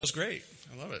Was great.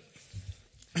 I love it.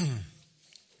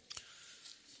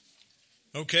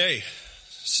 Okay,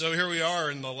 so here we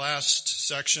are in the last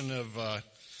section of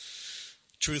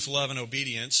Truth, Love, and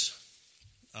Obedience.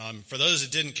 For those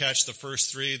that didn't catch the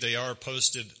first three, they are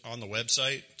posted on the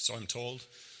website, so I'm told.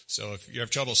 So if you have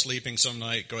trouble sleeping some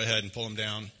night, go ahead and pull them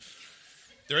down.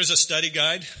 There is a study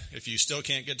guide. If you still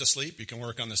can't get to sleep, you can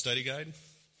work on the study guide.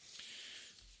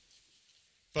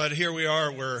 But here we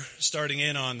are, we're starting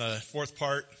in on the fourth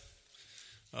part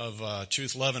of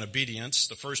Truth, Love, and Obedience,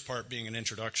 the first part being an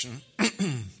introduction.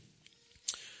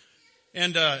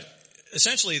 And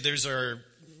essentially, there's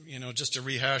just to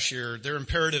rehash here, they're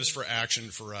imperatives for action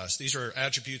for us. These are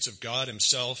attributes of God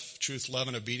himself, truth, love,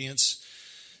 and obedience,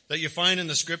 that you find in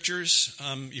the scriptures.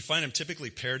 You find them typically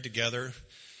paired together.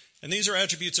 And these are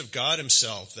attributes of God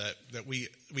himself that we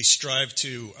strive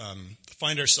to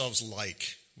find ourselves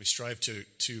like. We strive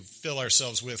to fill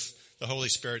ourselves with the Holy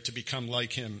Spirit to become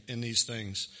like him in these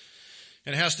things.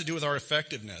 And it has to do with our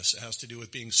effectiveness. It has to do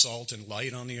with being salt and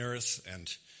light on the earth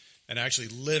and actually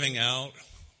living out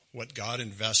what God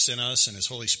invests in us and his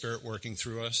Holy Spirit working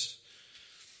through us.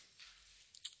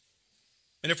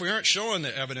 And if we aren't showing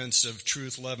the evidence of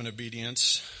truth, love, and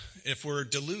obedience, if we're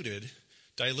diluted,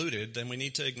 then we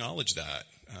need to acknowledge that.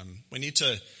 We need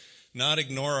to not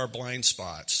ignore our blind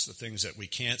spots, the things that we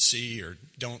can't see or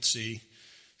don't see,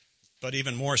 but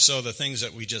even more so the things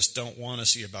that we just don't want to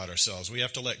see about ourselves. We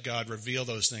have to let God reveal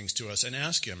those things to us and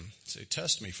ask him, say,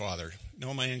 test me, Father,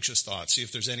 know my anxious thoughts, see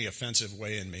if there's any offensive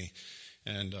way in me,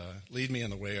 and lead me in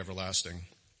the way everlasting.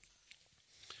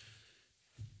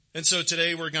 And so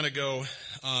today we're going to go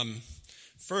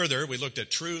further. We looked at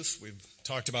truth. We've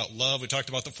talked about love. We talked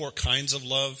about the four kinds of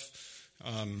love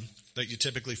that you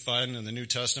typically find in the New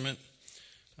Testament.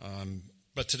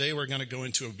 But today we're going to go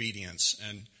into obedience.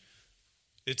 And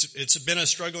it's been a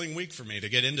struggling week for me to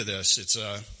get into this. It's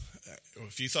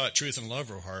if you thought truth and love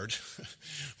were hard,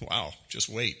 wow, just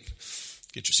wait.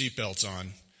 Get your seatbelts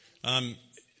on.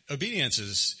 Obedience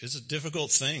is a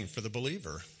difficult thing for the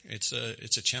believer. It's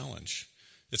a challenge.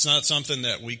 It's not something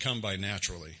that we come by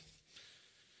naturally.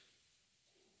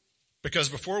 Because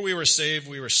before we were saved,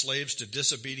 we were slaves to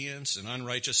disobedience and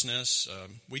unrighteousness.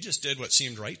 We just did what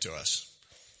seemed right to us.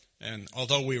 And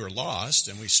although we were lost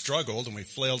and we struggled and we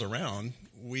flailed around,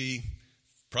 we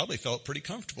probably felt pretty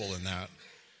comfortable in that.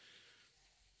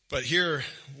 But here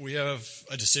we have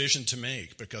a decision to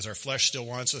make because our flesh still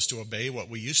wants us to obey what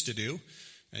we used to do.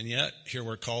 And yet here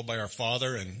we're called by our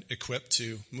Father and equipped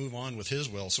to move on with his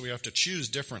will. So we have to choose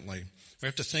differently. We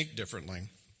have to think differently.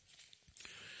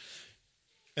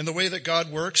 And the way that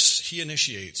God works, he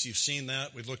initiates. You've seen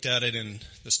that. We've looked at it in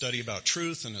the study about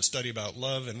truth and the study about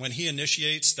love. And when he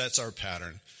initiates, that's our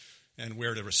pattern and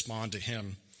we're to respond to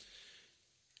him.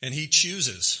 And he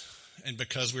chooses. And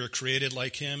because we were created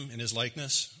like him in his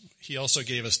likeness, he also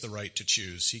gave us the right to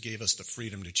choose. He gave us the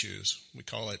freedom to choose. We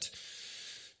call it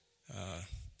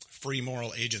free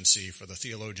moral agency for the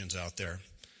theologians out there.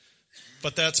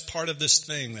 But that's part of this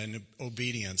thing, and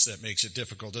obedience, that makes it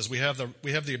difficult, is we have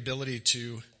the ability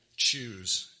to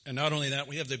choose. And not only that,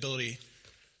 we have the ability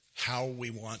how we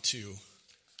want to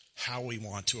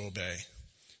obey.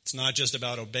 It's not just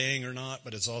about obeying or not,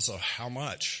 but it's also how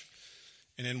much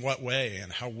and in what way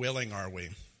and how willing are we.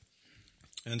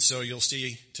 And so you'll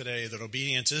see today that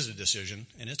obedience is a decision,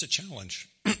 and it's a challenge.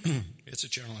 It's a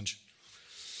challenge.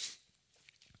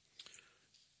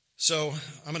 So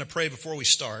I'm going to pray before we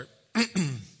start.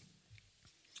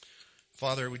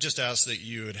 Father, we just ask that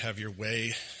you would have your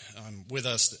way with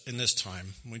us in this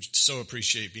time. We so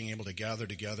appreciate being able to gather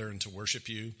together and to worship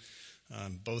you,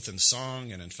 both in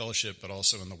song and in fellowship, but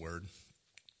also in the word.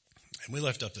 And we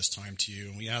lift up this time to you,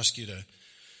 and we ask you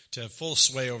to have full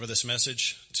sway over this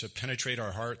message, to penetrate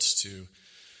our hearts,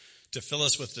 to fill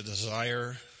us with the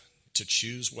desire to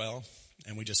choose well.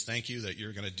 And we just thank you that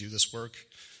you're going to do this work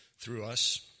through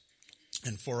us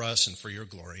and for your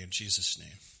glory. In Jesus'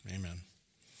 name, amen.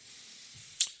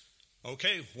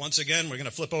 Okay, once again, we're going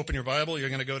to flip open your Bible. You're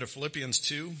going to go to Philippians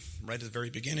 2, right at the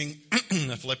very beginning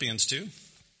of Philippians 2.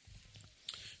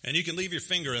 And you can leave your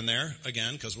finger in there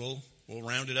again, because we'll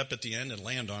round it up at the end and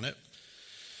land on it.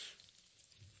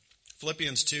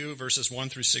 Philippians 2, verses 1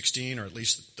 through 16, or at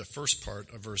least the first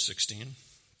part of verse 16.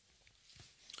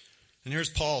 And here's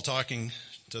Paul talking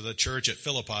to the church at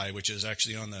Philippi, which is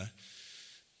actually on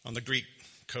the Greek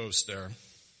coast there.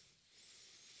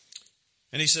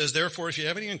 And he says, therefore, if you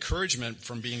have any encouragement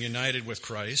from being united with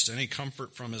Christ, any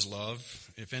comfort from his love,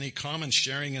 if any common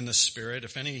sharing in the Spirit,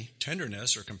 if any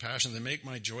tenderness or compassion, then make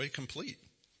my joy complete,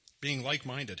 being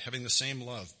like-minded, having the same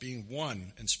love, being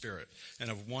one in spirit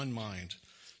and of one mind.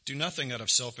 Do nothing out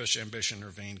of selfish ambition or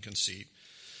vain conceit,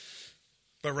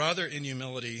 But rather in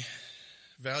humility,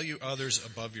 value others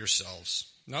above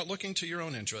yourselves, not looking to your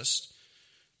own interest,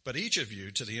 but each of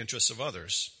you to the interests of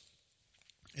others.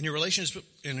 In your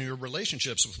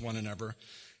relationships with one another,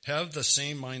 have the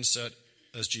same mindset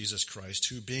as Jesus Christ,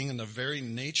 who, being in the very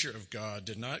nature of God,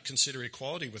 did not consider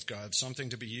equality with God something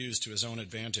to be used to his own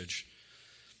advantage.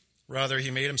 Rather,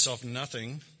 he made himself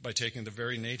nothing by taking the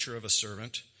very nature of a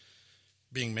servant,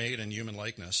 being made in human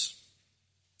likeness.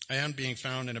 And being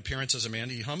found in appearance as a man,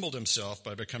 he humbled himself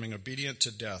by becoming obedient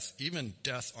to death, even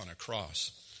death on a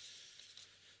cross.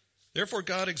 Therefore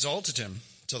God exalted him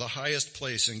to the highest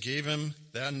place and gave him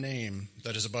that name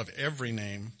that is above every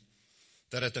name,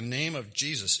 that at the name of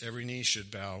Jesus every knee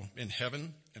should bow in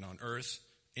heaven and on earth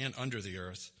and under the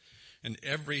earth, and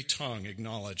every tongue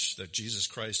acknowledge that Jesus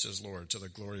Christ is Lord, to the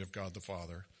glory of God the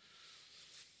Father.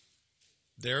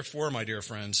 Therefore, my dear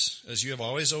friends, as you have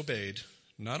always obeyed,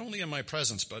 not only in my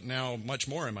presence, but now much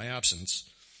more in my absence,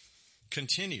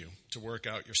 continue to work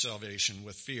out your salvation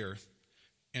with fear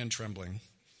and trembling.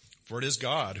 For it is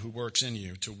God who works in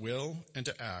you to will and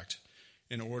to act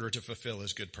in order to fulfill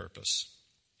his good purpose.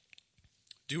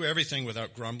 Do everything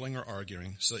without grumbling or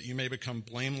arguing, so that you may become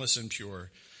blameless and pure,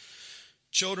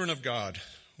 children of God,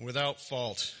 without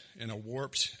fault in a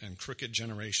warped and crooked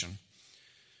generation.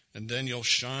 And then you'll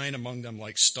shine among them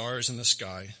like stars in the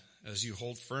sky as you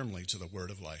hold firmly to the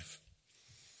word of life.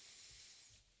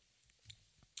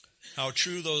 How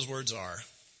true those words are,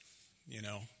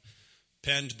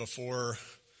 penned before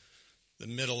the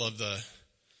middle of the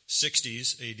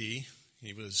 60s AD.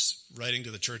 He was writing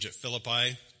to the church at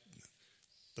Philippi,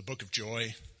 the book of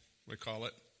joy, we call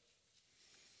it.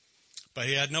 But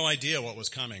he had no idea what was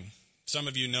coming. Some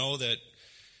of you know that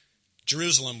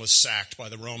Jerusalem was sacked by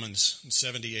the Romans in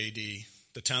 70 AD.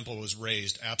 The temple was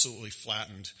razed, absolutely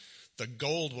flattened. The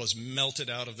gold was melted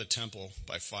out of the temple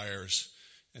by fires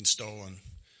and stolen.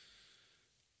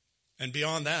 And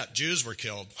beyond that, Jews were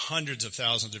killed. Hundreds of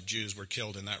thousands of Jews were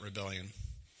killed in that rebellion.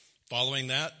 Following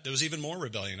that, there was even more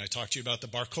rebellion. I talked to you about the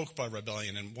Bar Kokhba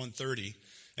rebellion in 130.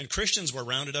 And Christians were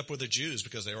rounded up with the Jews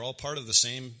because they were all part of the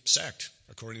same sect,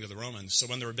 according to the Romans. So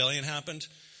when the rebellion happened,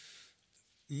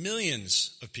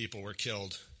 millions of people were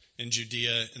killed in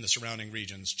Judea and the surrounding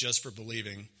regions just for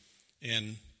believing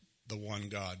in the one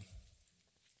God.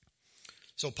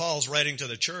 So Paul's writing to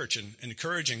the church and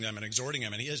encouraging them and exhorting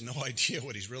them, and he has no idea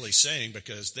what he's really saying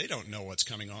because they don't know what's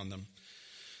coming on them.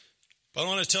 But I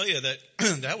want to tell you that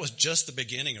that was just the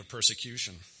beginning of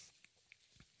persecution.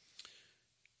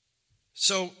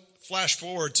 So flash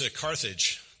forward to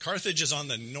Carthage. Carthage is on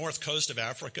the north coast of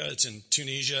Africa. It's in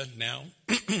Tunisia now.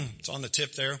 It's on the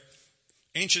tip there.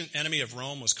 Ancient enemy of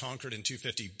Rome, was conquered in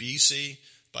 250 BC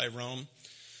by Rome.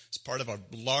 It's part of a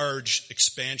large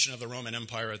expansion of the Roman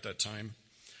Empire at that time.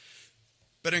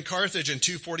 But in Carthage in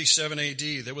 247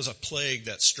 AD, there was a plague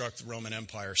that struck the Roman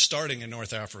Empire, starting in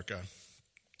North Africa.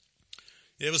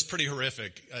 It was pretty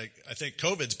horrific. I think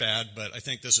COVID's bad, but I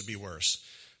think this would be worse.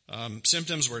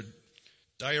 Symptoms were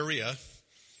diarrhea,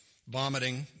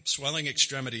 vomiting, swelling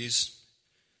extremities,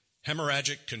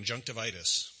 hemorrhagic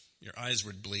conjunctivitis. Your eyes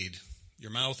would bleed.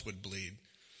 Your mouth would bleed.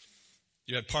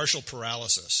 You had partial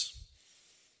paralysis.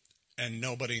 And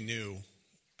nobody knew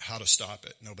how to stop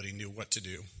it. Nobody knew what to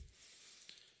do.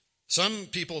 Some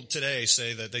people today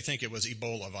say that they think it was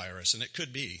Ebola virus, and it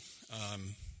could be.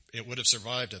 It would have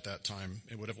survived at that time.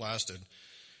 It would have lasted.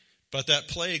 But that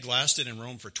plague lasted in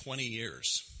Rome for 20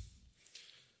 years.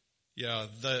 Yeah,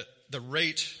 the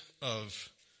rate of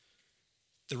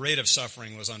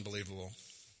suffering was unbelievable.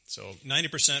 So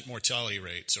 90% mortality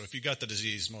rate. So if you got the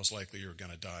disease, most likely you're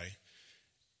going to die.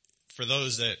 For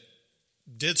those that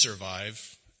did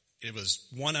survive, it was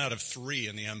 1 out of 3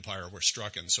 in the empire were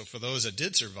stricken. So for those that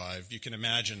did survive, you can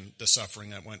imagine the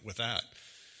suffering that went with that.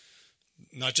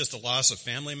 Not just the loss of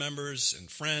family members and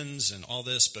friends and all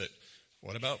this, but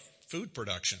what about food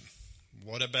production?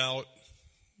 What about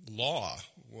law?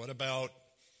 What about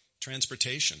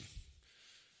transportation?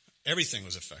 Everything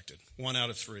was affected. 1 out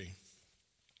of 3.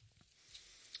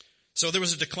 So there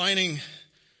was a decline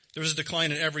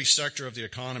in every sector of the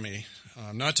economy,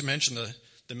 not to mention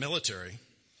the military.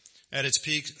 At its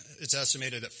peak, it's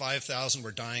estimated that 5,000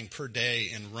 were dying per day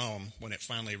in Rome when it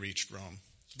finally reached Rome.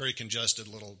 It's a very congested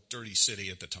little dirty city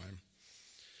at the time.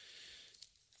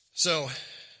 So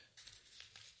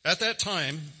at that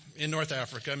time in North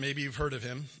Africa, maybe you've heard of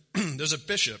him, there's a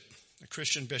bishop, a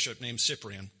Christian bishop named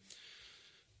Cyprian.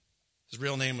 His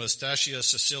real name was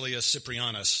Thaddeus Cecilius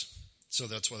Cyprianus, so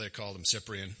that's why they called him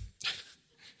Cyprian.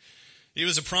 He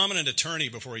was a prominent attorney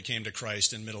before he came to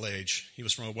Christ in middle age. He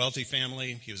was from a wealthy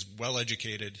family. He was well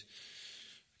educated,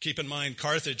 Keep in mind,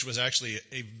 Carthage was actually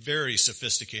a very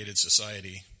sophisticated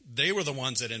society. They were the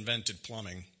ones that invented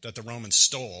plumbing that the Romans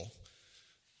stole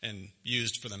and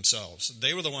used for themselves.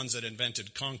 They were the ones that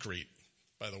invented concrete,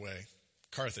 by the way.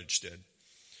 Carthage did.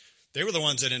 They were the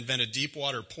ones that invented deep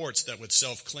water ports that would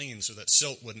self-clean so that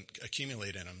silt wouldn't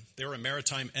accumulate in them. They were a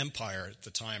maritime empire at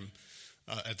the time,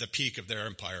 at the peak of their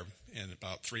empire in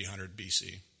about 300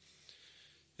 BC.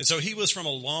 And so he was from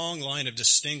a long line of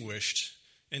distinguished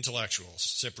intellectuals,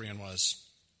 Cyprian was.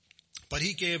 But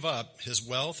he gave up his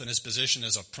wealth and his position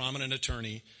as a prominent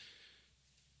attorney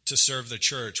to serve the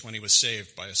church when he was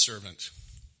saved by a servant.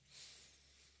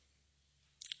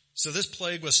 So this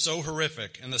plague was so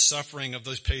horrific and the suffering of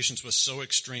those patients was so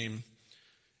extreme.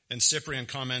 And Cyprian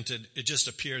commented, it just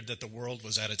appeared that the world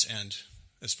was at its end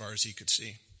as far as he could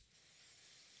see.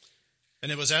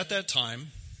 And it was at that time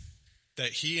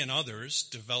that he and others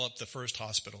developed the first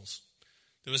hospitals.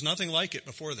 There was nothing like it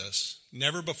before this.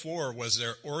 Never before was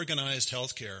there organized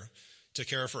health care to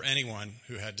care for anyone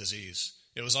who had disease.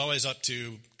 It was always up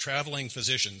to traveling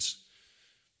physicians.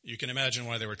 You can imagine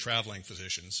why they were traveling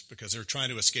physicians, because they were trying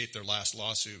to escape their last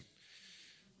lawsuit.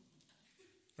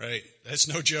 Right? That's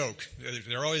no joke.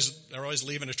 They're always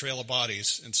leaving a trail of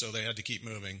bodies, and so they had to keep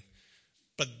moving.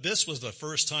 But this was the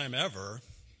first time ever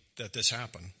that this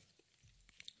happened.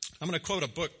 I'm going to quote a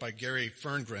book by Gary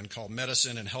Ferngren called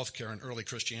Medicine and Healthcare in Early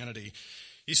Christianity.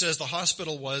 He says, the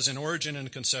hospital was, in origin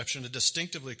and conception, a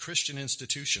distinctively Christian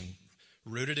institution,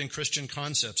 rooted in Christian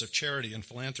concepts of charity and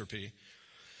philanthropy.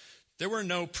 There were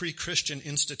no pre-Christian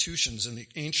institutions in the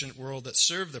ancient world that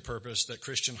served the purpose that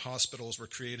Christian hospitals were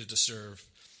created to serve.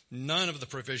 None of the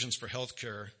provisions for health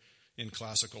care in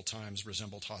classical times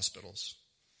resembled hospitals.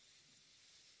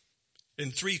 In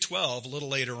 312, a little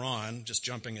later on, just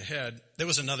jumping ahead, there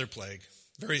was another plague,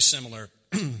 very similar,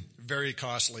 very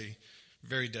costly,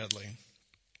 very deadly.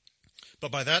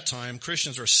 But by that time,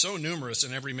 Christians were so numerous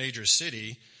in every major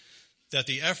city that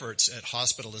the efforts at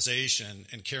hospitalization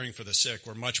and caring for the sick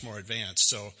were much more advanced.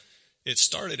 So it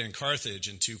started in Carthage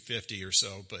in 250 or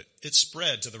so, but it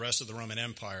spread to the rest of the Roman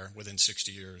Empire within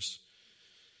 60 years.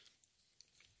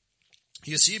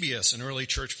 Eusebius, an early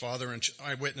church father and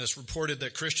eyewitness, reported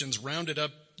that Christians rounded up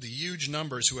the huge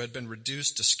numbers who had been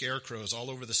reduced to scarecrows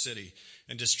all over the city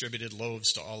and distributed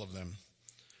loaves to all of them.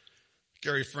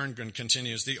 Gary Ferngren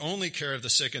continues, the only care of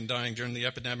the sick and dying during the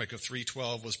epidemic of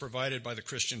 312 was provided by the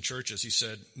Christian churches. He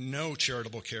said, no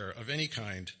charitable care of any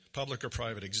kind, public or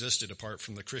private, existed apart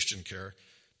from the Christian care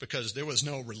because there was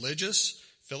no religious,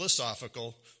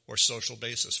 philosophical, or social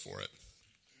basis for it.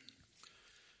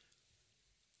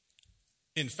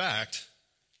 In fact,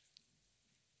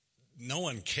 no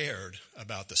one cared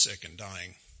about the sick and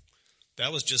dying.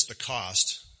 That was just the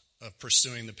cost of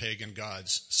pursuing the pagan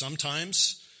gods.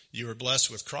 Sometimes you were blessed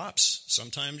with crops,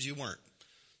 sometimes you weren't.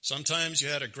 Sometimes you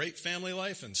had a great family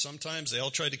life, and sometimes they all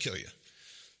tried to kill you.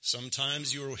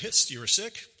 Sometimes you were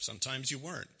sick, sometimes you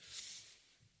weren't.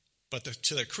 But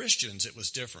to the Christians, it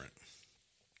was different.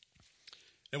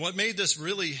 And what made this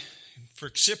really, for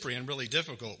Cyprian, really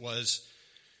difficult was,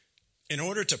 in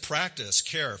order to practice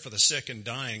care for the sick and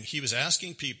dying, he was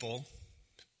asking people,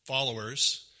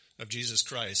 followers of Jesus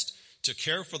Christ, to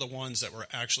care for the ones that were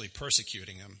actually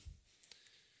persecuting him.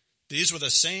 These were the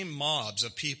same mobs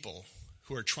of people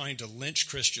who are trying to lynch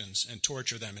Christians and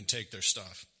torture them and take their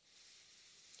stuff.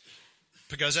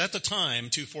 Because at the time,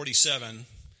 247,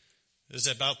 is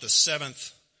about the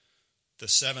seventh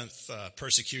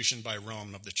persecution by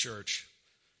Rome of the church.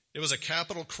 It was a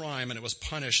capital crime, and it was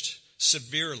punished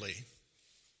severely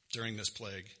during this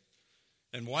plague.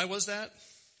 And why was that?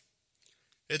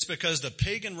 It's because the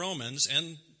pagan Romans,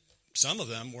 and some of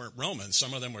them weren't Romans,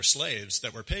 some of them were slaves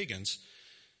that were pagans,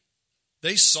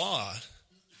 they saw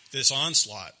this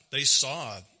onslaught. They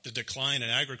saw the decline in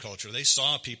agriculture. They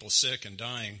saw people sick and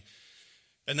dying.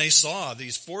 And they saw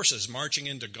these forces marching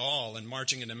into Gaul and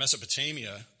marching into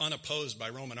Mesopotamia unopposed by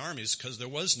Roman armies because there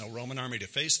was no Roman army to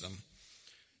face them.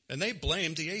 And they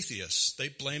blamed the atheists. They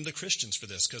blamed the Christians for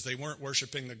this because they weren't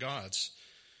worshiping the gods.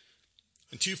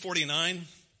 In 249,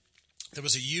 there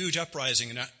was a huge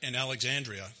uprising in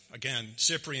Alexandria. Again,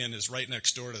 Cyprian is right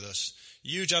next door to this.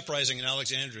 Huge uprising in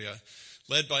Alexandria,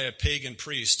 led by a pagan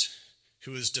priest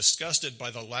who was disgusted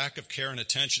by the lack of care and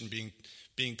attention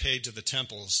being paid to the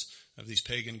temples of these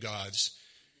pagan gods.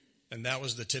 And that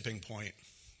was the tipping point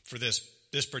for this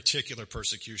particular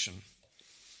persecution.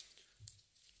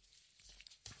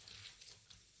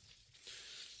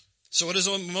 So what is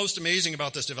most amazing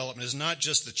about this development is not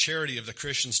just the charity of the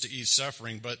Christians to ease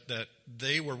suffering, but that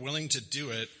they were willing to do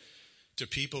it to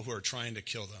people who are trying to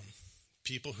kill them.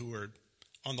 People who were,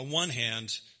 on the one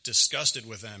hand, disgusted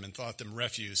with them and thought them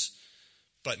refuse,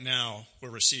 but now we're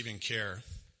receiving care,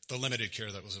 the limited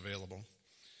care that was available.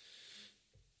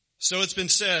 So it's been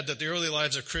said that the early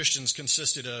lives of Christians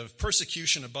consisted of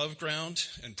persecution above ground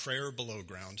and prayer below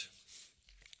ground,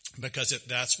 because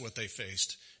that's what they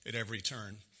faced at every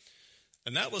turn.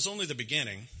 And that was only the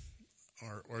beginning,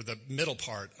 or the middle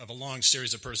part of a long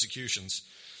series of persecutions.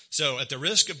 So at the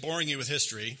risk of boring you with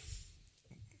history,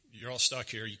 you're all stuck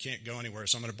here, you can't go anywhere,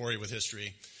 so I'm going to bore you with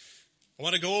history. I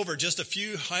want to go over just a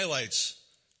few highlights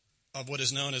of what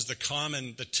is known as the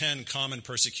 10 common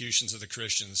persecutions of the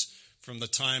Christians from the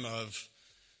time of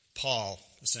Paul,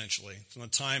 essentially, from the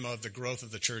time of the growth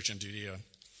of the church in Judea.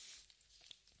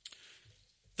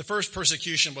 The first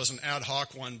persecution was an ad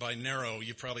hoc one by Nero.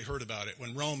 You've probably heard about it.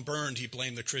 When Rome burned, he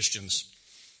blamed the Christians.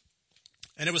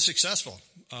 And it was successful.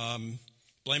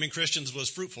 Blaming Christians was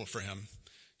fruitful for him.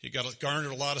 He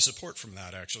garnered a lot of support from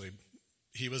that, actually.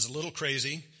 He was a little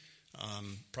crazy,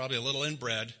 probably a little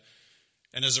inbred.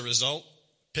 And as a result,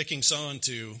 picking someone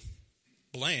to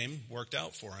blame worked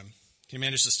out for him. He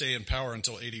managed to stay in power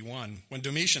until 81, when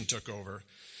Domitian took over.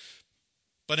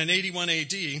 But in 81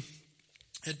 AD,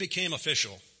 it became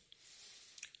official.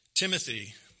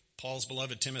 Timothy, Paul's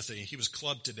beloved Timothy, he was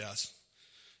clubbed to death.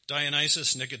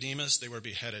 Dionysius, Nicodemus, they were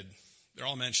beheaded. They're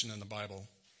all mentioned in the Bible.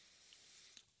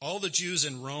 All the Jews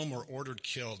in Rome were ordered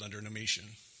killed under Domitian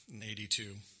in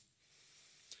 82.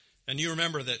 And you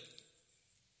remember that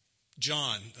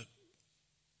John,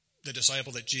 the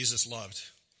disciple that Jesus loved,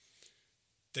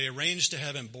 they arranged to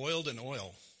have him boiled in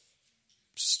oil.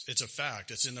 It's a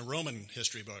fact. It's in the Roman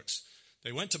history books.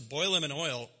 They went to boil him in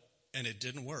oil, and it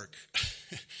didn't work.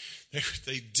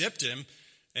 They dipped him,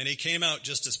 and he came out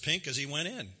just as pink as he went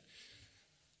in.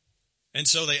 And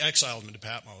so they exiled him to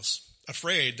Patmos,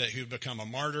 afraid that he would become a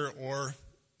martyr or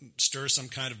stir some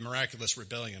kind of miraculous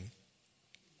rebellion.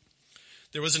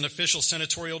 There was an official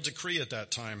senatorial decree at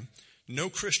that time. No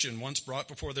Christian once brought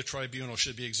before the tribunal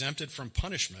should be exempted from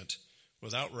punishment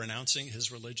without renouncing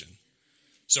his religion.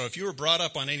 So if you were brought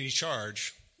up on any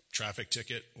charge, traffic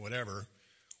ticket, whatever,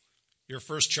 your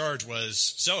first charge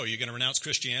was, so you're going to renounce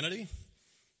Christianity?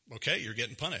 Okay, you're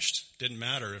getting punished. Didn't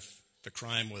matter if the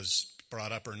crime was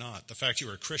brought up or not. The fact you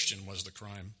were a Christian was the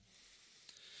crime.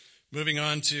 Moving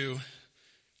on to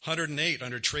 108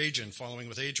 under Trajan, following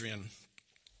with Adrian.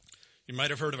 You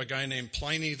might have heard of a guy named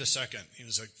Pliny II. He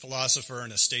was a philosopher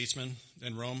and a statesman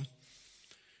in Rome.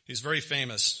 He's very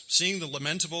famous. Seeing the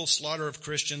lamentable slaughter of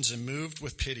Christians and moved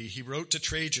with pity, he wrote to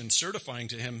Trajan, certifying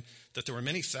to him that there were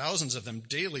many thousands of them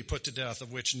daily put to death,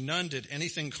 of which none did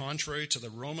anything contrary to the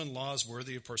Roman laws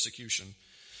worthy of persecution.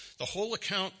 The whole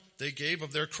account they gave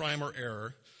of their crime or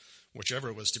error, whichever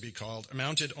it was to be called,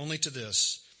 amounted only to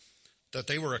this, that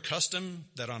they were accustomed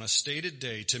that on a stated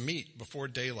day to meet before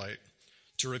daylight,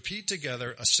 to repeat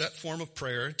together a set form of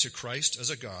prayer to Christ as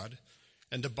a God,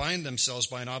 and to bind themselves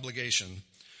by an obligation,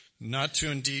 not to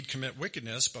indeed commit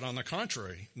wickedness, but on the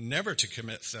contrary, never to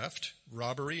commit theft,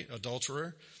 robbery,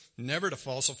 adulterer, never to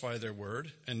falsify their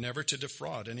word, and never to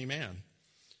defraud any man.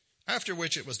 After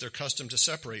which it was their custom to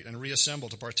separate and reassemble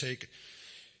to partake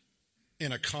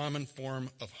in a common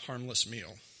form of harmless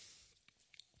meal.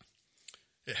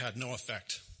 It had no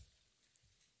effect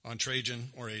on Trajan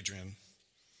or Adrian.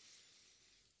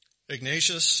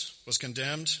 Ignatius was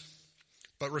condemned,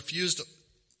 but refused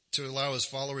to allow his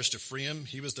followers to free him.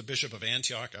 He was the bishop of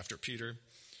Antioch after Peter.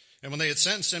 And when they had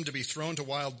sentenced him to be thrown to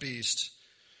wild beasts,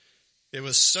 it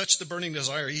was such the burning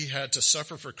desire he had to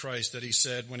suffer for Christ that he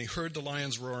said, when he heard the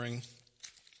lions roaring,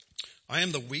 I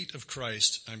am the wheat of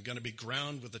Christ. I'm going to be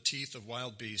ground with the teeth of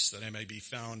wild beasts that I may be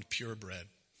found purebred.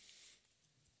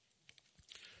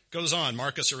 Goes on,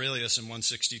 Marcus Aurelius in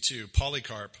 162.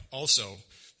 Polycarp also,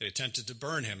 they attempted to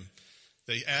burn him.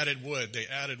 They added wood,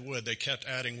 they kept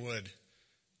adding wood.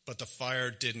 But the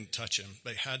fire didn't touch him.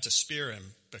 They had to spear him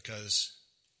because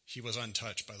he was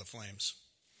untouched by the flames.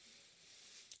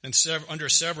 And under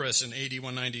Severus in AD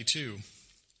 192,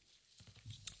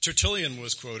 Tertullian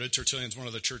was quoted. Tertullian's one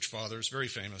of the church fathers, very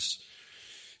famous.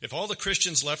 If all the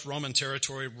Christians left Roman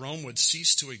territory, Rome would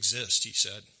cease to exist, he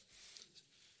said.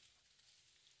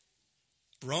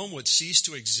 Rome would cease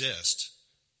to exist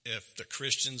if the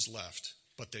Christians left,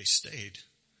 but they stayed.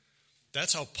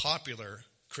 That's how popular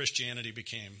Christianity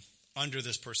became under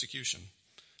this persecution.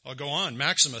 I'll go on.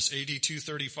 Maximus, AD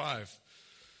 235.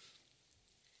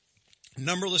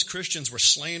 Numberless Christians were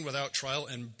slain without trial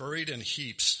and buried in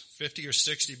heaps, 50 or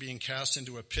 60 being cast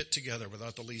into a pit together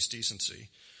without the least decency.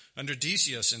 Under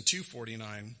Decius in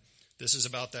 249, this is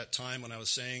about that time when I was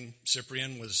saying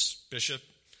Cyprian was bishop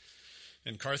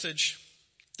in Carthage.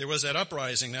 There was that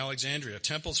uprising in Alexandria,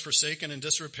 temples forsaken in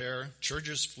disrepair,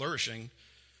 churches flourishing.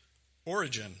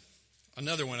 Origen,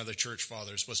 another one of the church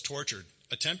fathers, was tortured,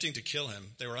 attempting to kill him.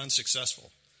 They were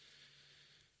unsuccessful.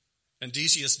 And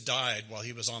Decius died while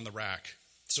he was on the rack.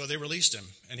 So they released him,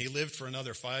 and he lived for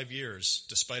another 5 years,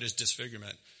 despite his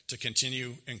disfigurement, to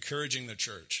continue encouraging the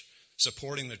church,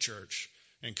 supporting the church,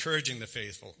 encouraging the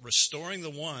faithful, restoring the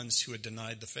ones who had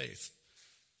denied the faith.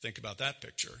 Think about that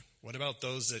picture. What about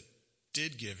those that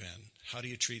did give in? How do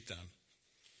you treat them?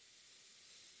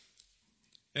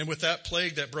 And with that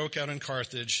plague that broke out in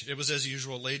Carthage, it was as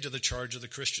usual laid to the charge of the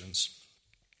Christians.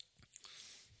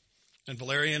 And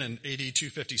Valerian in AD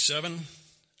 257,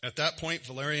 at that point,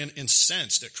 Valerian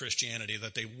incensed at Christianity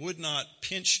that they would not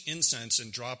pinch incense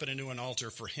and drop it into an altar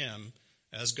for him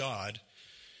as God.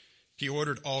 He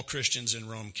ordered all Christians in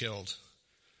Rome killed.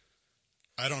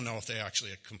 I don't know if they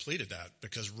actually completed that,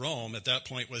 because Rome at that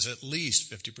point was at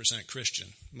least 50% Christian,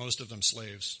 most of them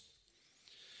slaves.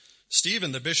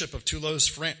 Stephen, the bishop of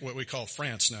Toulouse, what we call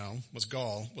France now, was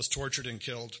Gaul, was tortured and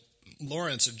killed.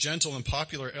 Lawrence, a gentle and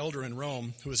popular elder in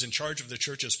Rome who was in charge of the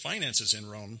church's finances in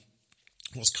Rome,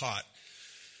 was caught.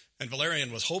 And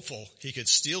Valerian was hopeful he could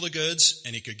steal the goods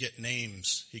and he could get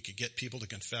names. He could get people to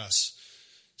confess.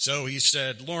 So he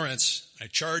said, Lawrence, I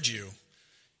charge you.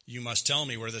 You must tell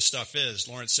me where this stuff is.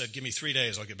 Lawrence said, give me 3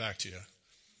 days, I'll get back to you.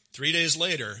 3 days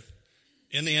later,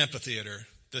 in the amphitheater,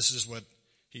 this is what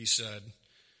he said.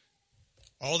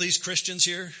 All these Christians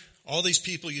here, all these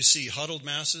people you see, huddled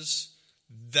masses,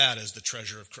 that is the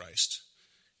treasure of Christ.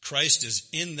 Christ is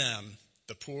in them,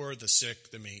 the poor, the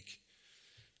sick, the meek.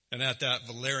 And at that,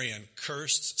 Valerian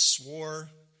cursed, swore.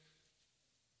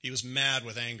 He was mad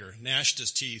with anger, gnashed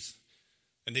his teeth,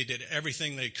 and they did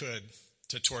everything they could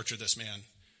to torture this man.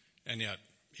 And yet,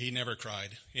 he never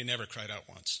cried. He never cried out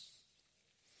once.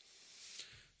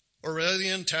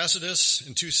 Aurelian Tacitus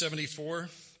in 274.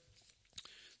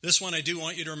 This one I do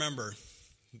want you to remember.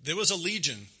 There was a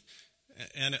legion,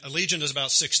 and a legion is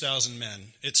about 6,000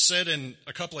 men. It's said in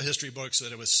a couple of history books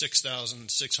that it was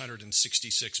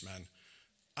 6,666 men.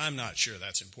 I'm not sure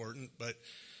that's important, but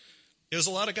it was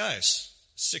a lot of guys,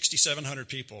 6,700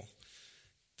 people.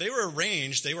 They were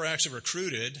arranged, they were actually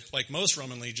recruited, like most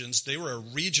Roman legions, they were a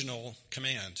regional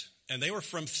command. And they were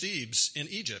from Thebes in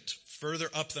Egypt, further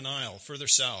up the Nile, further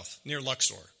south, near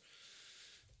Luxor.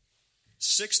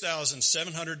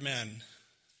 6,700 men,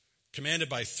 commanded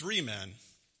by 3 men,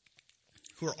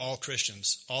 who are all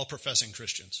Christians, all professing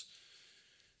Christians.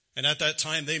 And at that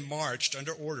time, they marched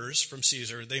under orders from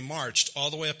Caesar. They marched all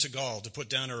the way up to Gaul to put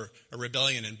down a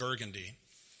rebellion in Burgundy.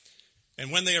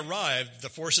 And when they arrived, the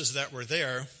forces that were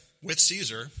there with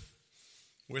Caesar,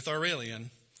 with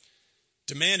Aurelian,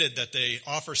 demanded that they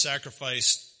offer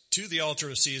sacrifice to the altar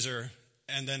of Caesar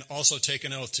and then also take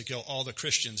an oath to kill all the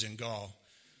Christians in Gaul.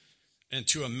 And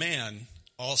to a man,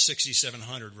 all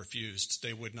 6,700 refused.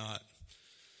 They would not.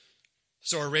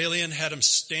 So Aurelian had them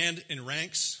stand in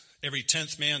ranks. Every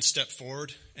 10th man stepped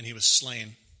forward, and he was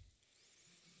slain.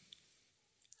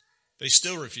 They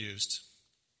still refused.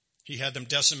 He had them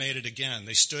decimated again.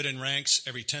 They stood in ranks.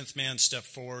 Every 10th man stepped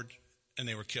forward, and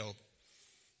they were killed.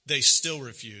 They still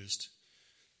refused.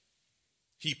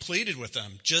 He pleaded with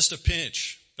them, just a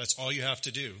pinch. That's all you have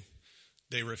to do.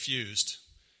 They refused.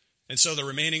 And so the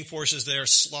remaining forces there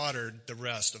slaughtered the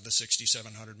rest of the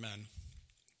 6,700 men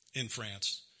in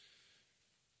France.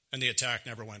 And the attack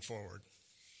never went forward.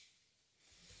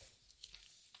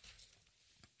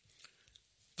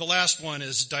 The last one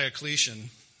is Diocletian.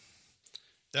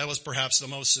 That was perhaps the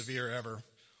most severe ever.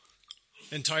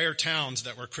 Entire towns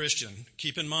that were Christian.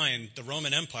 Keep in mind, the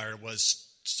Roman Empire was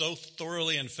so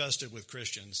thoroughly infested with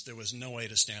Christians, there was no way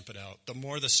to stamp it out. The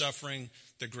more the suffering,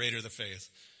 the greater the faith.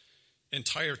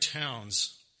 Entire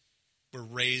towns were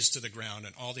razed to the ground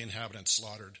and all the inhabitants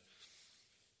slaughtered.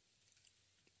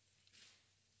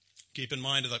 Keep in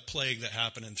mind that plague that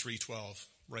happened in 312,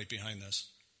 right behind this.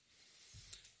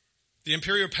 The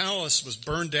imperial palace was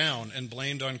burned down and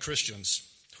blamed on Christians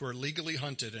who are legally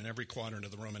hunted in every quadrant of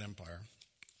the Roman Empire.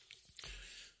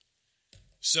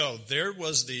 So there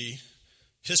was the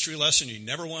history lesson you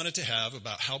never wanted to have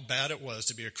about how bad it was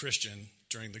to be a Christian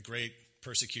during the great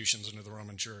persecutions under the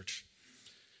Roman Church.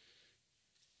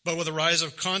 But with the rise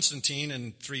of Constantine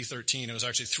in 313, it was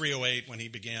actually 308 when he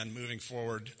began moving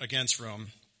forward against Rome.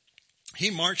 He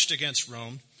marched against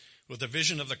Rome with a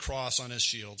vision of the cross on his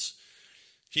shields.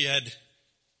 He had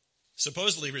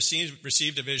supposedly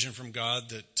received a vision from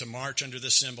God to march under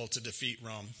this symbol to defeat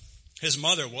Rome. His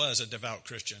mother was a devout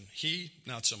Christian. He,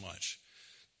 not so much.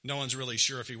 No one's really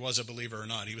sure if he was a believer or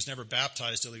not. He was never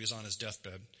baptized till he was on his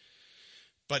deathbed.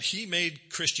 But he made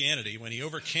Christianity, when he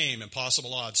overcame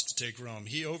impossible odds to take Rome,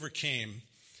 he overcame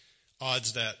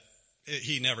odds that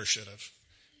he never should have.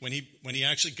 when he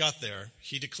actually got there,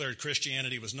 he declared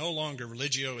Christianity was no longer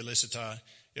religio illicita.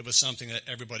 It was something that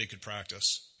everybody could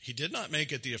practice. He did not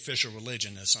make it the official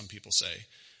religion, as some people say,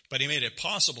 but he made it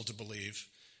possible to believe,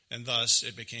 and thus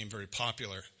it became very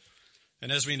popular.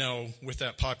 And as we know, with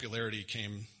that popularity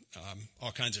came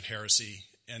all kinds of heresy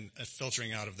and a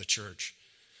filtering out of the church.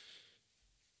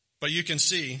 But you can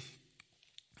see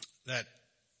that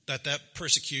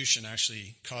persecution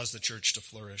actually caused the church to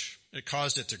flourish. It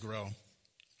caused it to grow.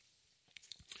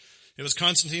 It was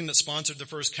Constantine that sponsored the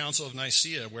first Council of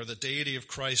Nicaea, where the deity of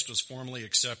Christ was formally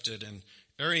accepted, and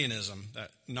Arianism,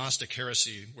 that Gnostic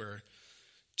heresy where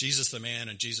Jesus the man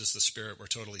and Jesus the Spirit were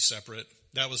totally separate,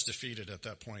 that was defeated at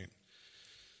that point.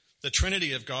 The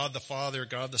Trinity of God the Father,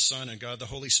 God the Son, and God the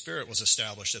Holy Spirit was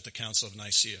established at the Council of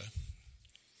Nicaea.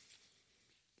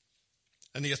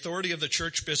 And the authority of the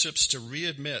church bishops to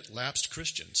readmit lapsed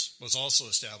Christians was also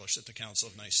established at the Council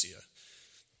of Nicaea.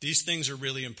 These things are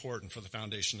really important for the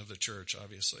foundation of the church,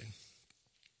 obviously.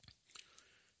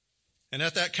 And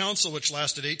at that council, which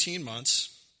lasted 18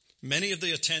 months, many of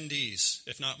the attendees,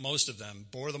 if not most of them,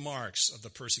 bore the marks of the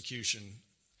persecution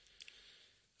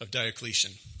of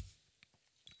Diocletian.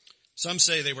 Some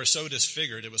say they were so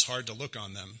disfigured it was hard to look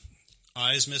on them.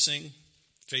 Eyes missing,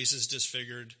 faces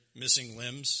disfigured, missing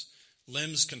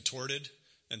limbs contorted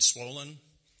and swollen.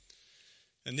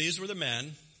 And these were the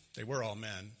men, they were all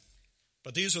men,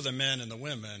 but these were the men and the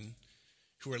women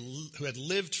who had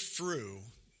lived through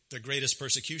the greatest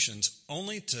persecutions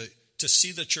only to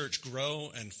see the church grow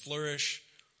and flourish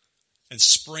and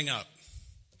spring up.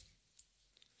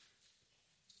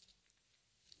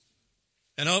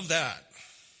 And of that,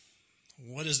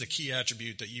 what is the key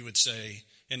attribute that you would say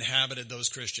inhabited those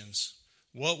Christians?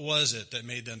 What was it that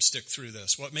made them stick through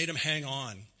this? What made them hang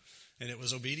on? And it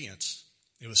was obedience.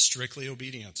 It was strictly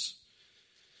obedience.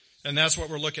 And that's what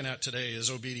we're looking at today,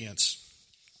 is obedience.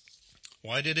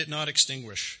 Why did it not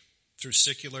extinguish through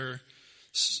secular,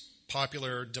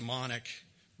 popular, demonic,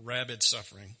 rabid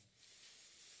suffering?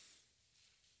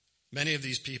 Many of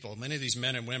these people, many of these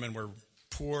men and women were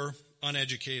poor,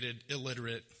 uneducated,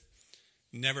 illiterate,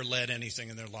 never led anything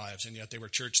in their lives, and yet they were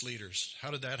church leaders. How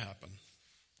did that happen?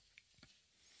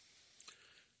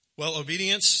 Well,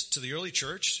 obedience to the early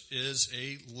church is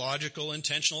a logical,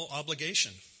 intentional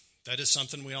obligation. That is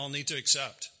something we all need to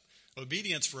accept.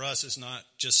 Obedience for us is not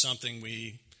just something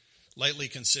we lightly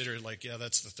consider like, yeah,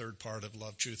 that's the third part of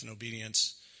love, truth, and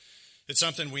obedience. It's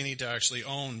something we need to actually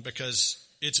own because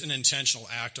it's an intentional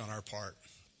act on our part.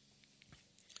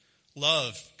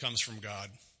 Love comes from God.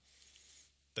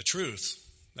 The truth,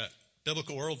 that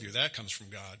biblical worldview, that comes from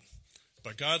God.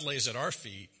 But God lays at our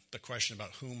feet the question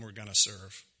about whom we're going to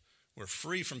serve. We're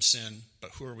free from sin,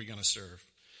 but who are we going to serve?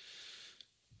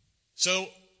 So,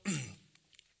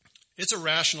 it's a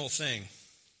rational thing.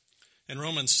 In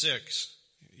Romans 6,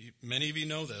 many of you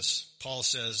know this, Paul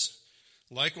says,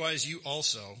 "Likewise you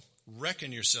also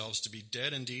reckon yourselves to be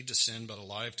dead indeed to sin, but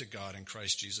alive to God in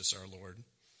Christ Jesus our Lord."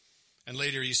 And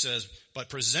later he says, "But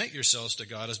present yourselves to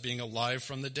God as being alive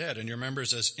from the dead, and your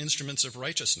members as instruments of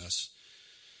righteousness."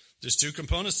 There's two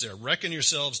components there. Reckon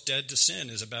yourselves dead to sin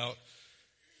is about,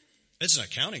 it's an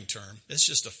accounting term. It's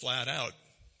just a flat out,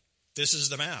 this is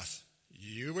the math.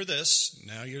 You were this,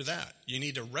 now you're that. You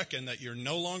need to reckon that you're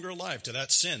no longer alive to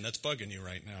that sin that's bugging you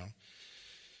right now.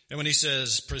 And when he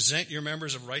says, present your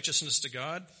members of righteousness to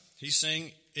God, he's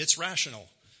saying it's rational.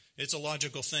 It's a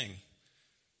logical thing.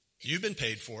 You've been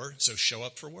paid for, so show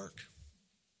up for work.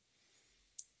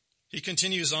 He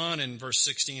continues on in verse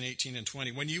 16, 18, and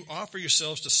 20. When you offer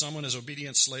yourselves to someone as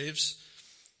obedient slaves,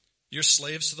 you're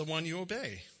slaves to the one you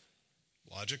obey.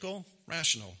 Logical,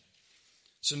 rational.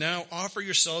 So now offer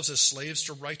yourselves as slaves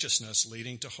to righteousness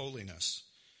leading to holiness.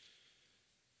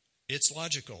 It's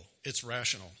logical. It's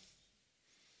rational.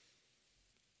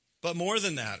 But more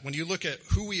than that, when you look at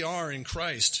who we are in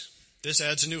Christ, this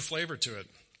adds a new flavor to it.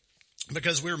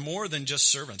 Because we're more than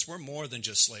just servants. We're more than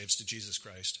just slaves to Jesus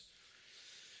Christ.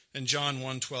 In John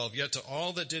 1:12, "Yet to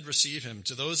all that did receive him,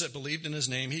 to those that believed in his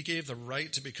name, he gave the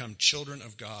right to become children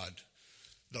of God."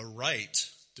 The right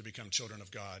to become children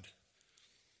of God.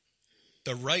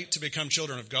 The right to become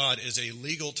children of God is a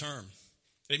legal term.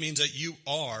 It means that you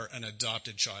are an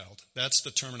adopted child. That's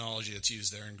the terminology that's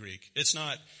used there in Greek. It's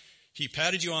not, he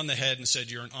patted you on the head and said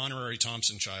you're an honorary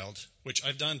Thompson child, which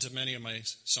I've done to many of my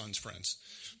son's friends,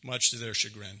 much to their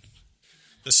chagrin.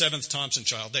 The seventh Thompson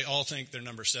child, they all think they're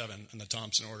number 7 in the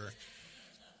Thompson order.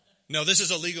 No, this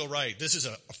is a legal right. This is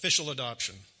an official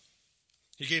adoption.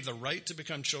 He gave the right to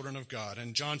become children of God.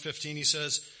 In John 15,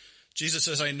 Jesus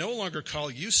says, "I no longer call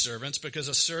you servants because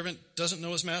a servant doesn't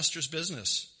know his master's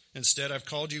business. Instead, I've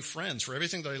called you friends. For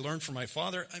everything that I learned from my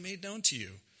Father, I made known to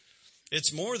you."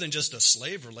 It's more than just a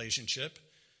slave relationship.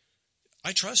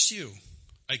 I trust you.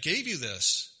 I gave you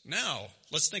this. Now,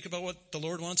 let's think about what the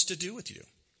Lord wants to do with you.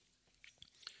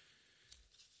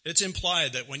 It's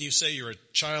implied that when you say you're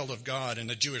a child of God in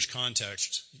a Jewish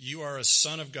context, you are a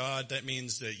son of God. That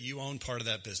means that you own part of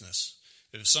that business.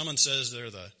 If someone says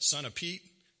they're the son of Pete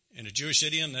in a Jewish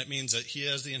idiom, that means that he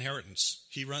has the inheritance.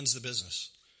 He runs the business.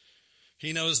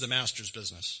 He knows the master's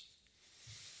business.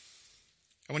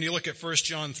 And when you look at 1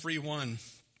 John 3:1,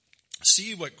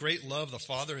 see what great love the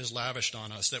Father has lavished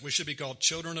on us, that we should be called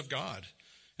children of God,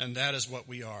 and that is what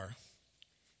we are.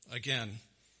 Again,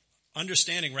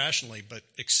 understanding rationally, but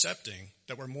accepting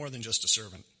that we're more than just a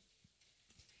servant.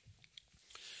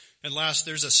 And last,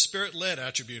 there's a spirit-led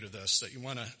attribute of this that you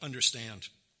want to understand.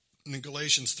 In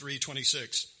Galatians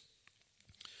 3:26.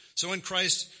 So in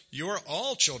Christ, you're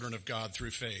all children of God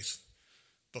through faith.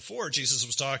 Before, Jesus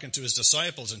was talking to his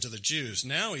disciples and to the Jews.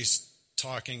 Now he's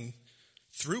talking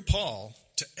through Paul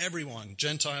to everyone,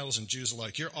 Gentiles and Jews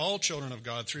alike. You're all children of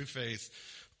God through faith.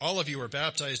 All of you are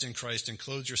baptized in Christ and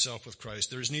clothed yourself with Christ.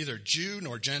 There is neither Jew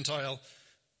nor Gentile,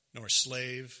 nor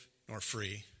slave nor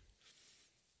free.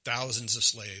 Thousands of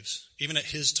slaves. Even at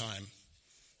his time,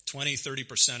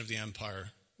 20-30% of the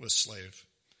empire was slave.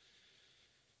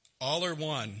 All are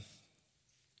one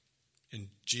in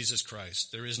Jesus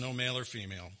Christ. There is no male or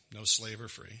female, no slave or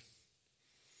free.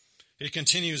 He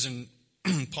continues, and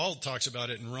Paul talks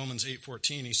about it in Romans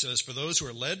 8:14. He says, for those who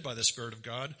are led by the Spirit of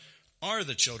God are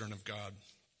the children of God.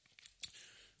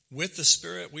 With the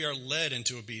Spirit, we are led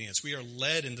into obedience. We are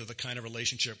led into the kind of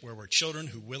relationship where we're children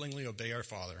who willingly obey our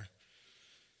Father.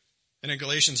 And in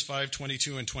Galatians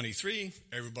 5:22 and 23,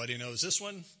 everybody knows this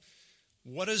one.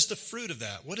 What is the fruit of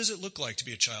that? What does it look like to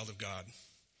be a child of God?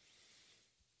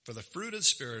 For the fruit of the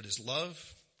Spirit is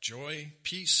love, joy,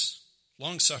 peace,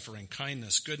 long-suffering,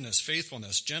 kindness, goodness,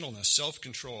 faithfulness, gentleness,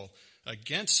 self-control.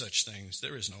 Against such things,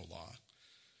 there is no law.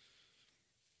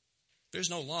 There's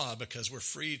no law because we're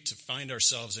free to find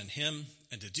ourselves in him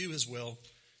and to do his will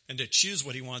and to choose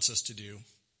what he wants us to do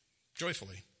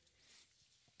joyfully.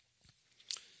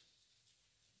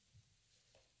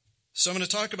 So I'm going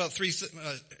to talk about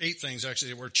 8 things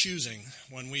actually that we're choosing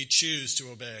when we choose to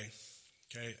obey.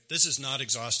 Okay, this is not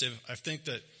exhaustive. I think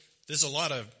that there's a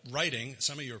lot of writing.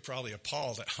 Some of you are probably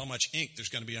appalled at how much ink there's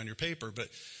going to be on your paper, but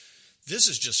this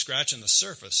is just scratching the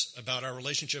surface about our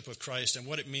relationship with Christ and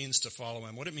what it means to follow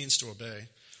him, what it means to obey.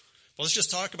 Well, let's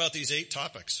just talk about these 8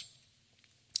 topics.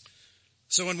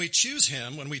 So when we choose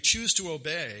him, when we choose to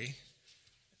obey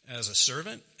as a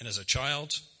servant and as a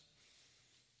child,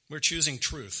 we're choosing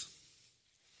truth.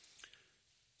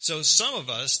 So some of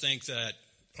us think that,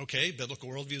 okay, biblical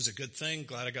worldview is a good thing.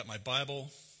 Glad I got my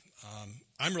Bible.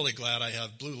 I'm really glad I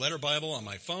have Blue Letter Bible on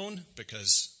my phone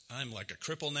because I'm like a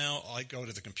cripple now. I go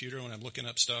to the computer when I'm looking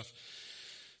up stuff.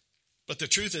 But the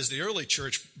truth is the early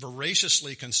church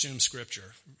voraciously consumed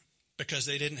Scripture because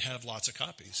they didn't have lots of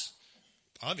copies,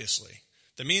 obviously.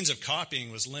 The means of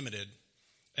copying was limited,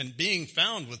 and being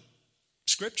found with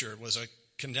Scripture was a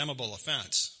condemnable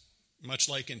offense, much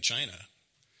like in China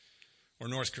or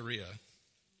North Korea.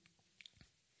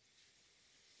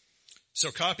 So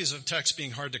copies of text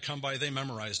being hard to come by, they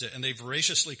memorized it, and they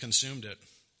voraciously consumed it.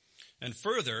 And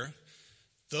further,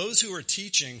 those who were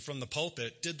teaching from the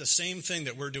pulpit did the same thing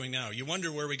that we're doing now. You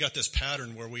wonder where we got this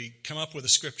pattern where we come up with a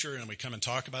scripture and we come and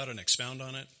talk about it and expound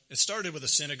on it. It started with the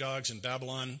synagogues in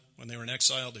Babylon when they were in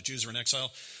exile, the Jews were in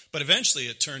exile. But eventually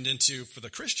it turned into, for the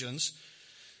Christians,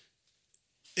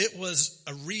 it was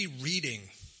a rereading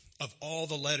of all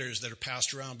the letters that are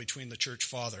passed around between the church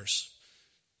fathers.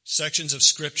 Sections of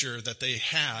scripture that they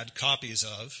had copies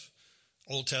of,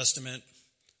 Old Testament,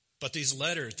 but these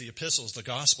letters, the epistles, the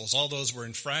gospels, all those were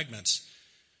in fragments.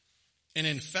 And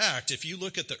in fact, if you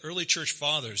look at the early church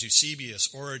fathers,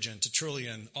 Eusebius, Origen,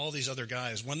 Tertullian, all these other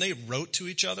guys, when they wrote to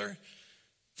each other,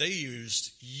 they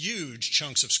used huge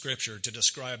chunks of scripture to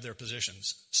describe their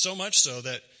positions. So much so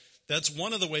that that's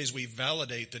one of the ways we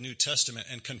validate the New Testament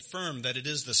and confirm that it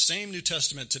is the same New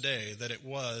Testament today that it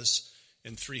was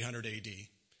in 300 AD.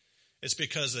 It's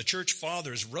because the church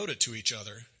fathers wrote it to each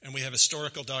other, and we have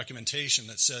historical documentation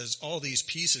that says all these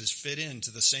pieces fit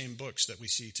into the same books that we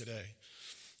see today.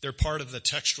 They're part of the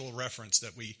textual reference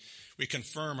that we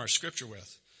confirm our scripture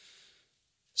with.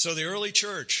 So the early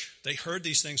church, they heard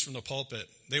these things from the pulpit.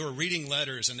 They were reading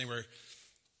letters, and they were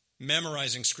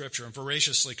memorizing scripture and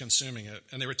voraciously consuming it.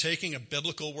 And they were taking a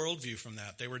biblical worldview from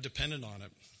that. They were dependent on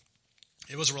it.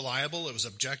 It was reliable, it was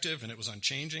objective, and it was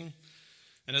unchanging.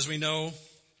 And as we know,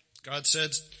 God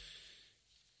said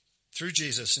through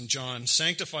Jesus in John,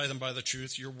 sanctify them by the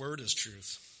truth, your word is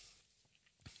truth.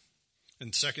 In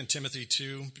 2 Timothy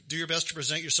 2, do your best to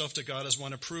present yourself to God as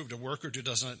one approved, a worker who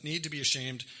does not need to be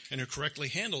ashamed and who correctly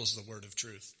handles the word of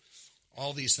truth.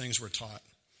 All these things were taught.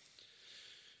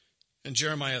 In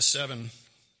Jeremiah 7,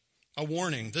 a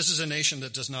warning. This is a nation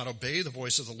that does not obey the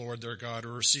voice of the Lord their God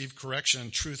or receive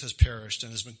correction. Truth has perished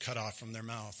and has been cut off from their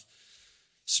mouth.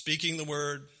 Speaking the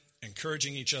word,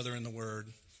 encouraging each other in the word,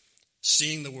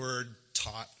 seeing the word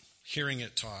taught, hearing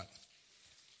it taught.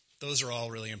 Those are all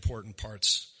really important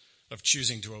parts of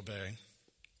choosing to obey.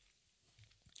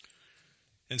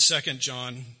 In 2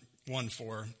 John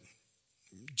 1:4,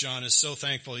 John is so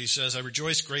thankful. He says, I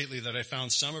rejoice greatly that I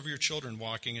found some of your children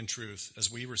walking in truth as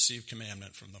we receive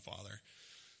commandment from the Father.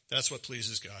 That's what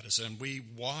pleases God, is when we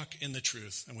walk in the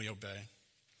truth and we obey.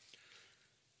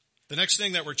 The next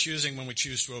thing that we're choosing when we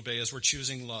choose to obey is we're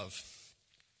choosing love.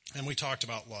 And we talked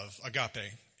about love,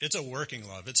 agape. It's a working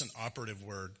love. It's an operative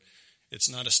word. It's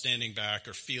not a standing back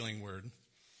or feeling word.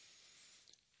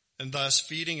 And thus,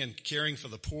 feeding and caring for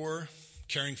the poor,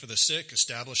 caring for the sick,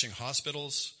 establishing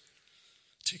hospitals,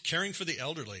 caring for the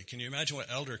elderly. Can you imagine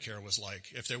what elder care was like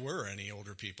if there were any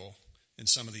older people in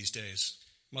some of these days?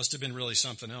 Must have been really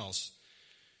something else.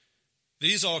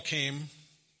 These all came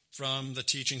from the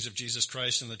teachings of Jesus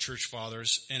Christ and the church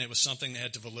fathers, and it was something they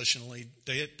had to volitionally,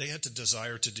 they had to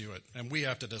desire to do it, and we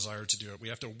have to desire to do it. We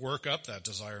have to work up that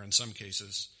desire in some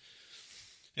cases.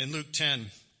 In Luke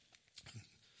 10,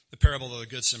 the parable of the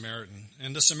Good Samaritan.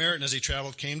 And the Samaritan, as he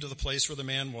traveled, came to the place where the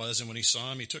man was, and when he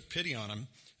saw him, he took pity on him,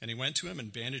 and he went to him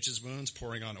and bandaged his wounds,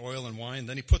 pouring on oil and wine.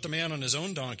 Then he put the man on his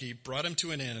own donkey, brought him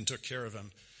to an inn, and took care of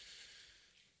him.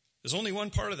 There's only one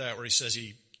part of that where he says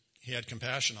he had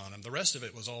compassion on him. The rest of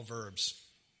it was all verbs.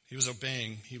 He was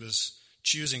obeying. He was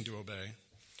choosing to obey.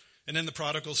 And then the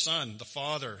prodigal son, the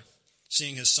father,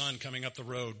 seeing his son coming up the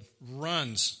road,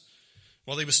 runs.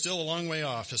 While he was still a long way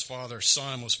off, his father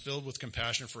saw him, was filled with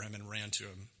compassion for him, and ran to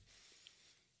him.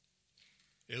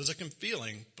 It was a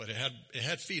feeling, but it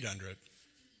had feet under it.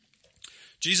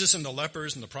 Jesus and the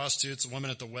lepers and the prostitutes, the woman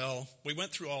at the well, we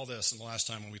went through all this in the last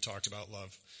time when we talked about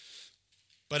love.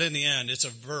 But in the end, it's a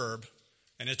verb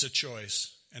and it's a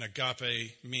choice, and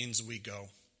agape means we go.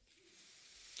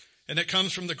 And it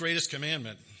comes from the greatest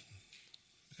commandment.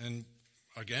 And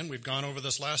again, we've gone over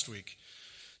this last week.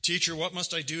 Teacher, what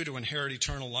must I do to inherit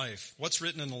eternal life? What's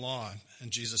written in the law? And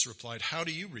Jesus replied, how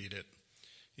do you read it?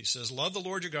 He says, love the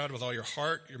Lord your God with all your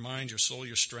heart, your mind, your soul,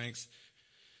 your strength,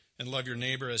 and love your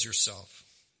neighbor as yourself.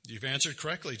 You've answered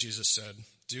correctly, Jesus said.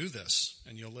 Do this,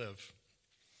 and you'll live.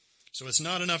 So it's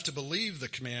not enough to believe the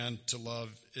command to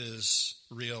love is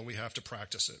real. We have to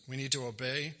practice it. We need to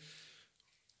obey,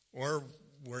 or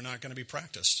we're not going to be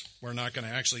practiced. We're not going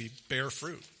to actually bear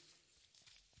fruit.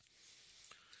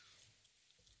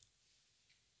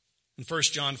 In 1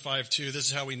 John 5:2, this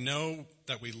is how we know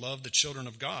that we love the children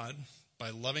of God,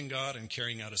 by loving God and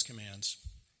carrying out his commands.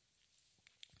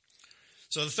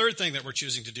 So the third thing that we're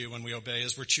choosing to do when we obey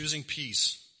is we're choosing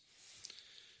peace.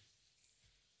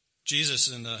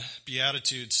 Jesus in the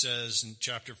Beatitudes says in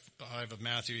chapter 5 of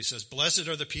Matthew, he says, blessed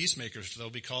are the peacemakers, for they'll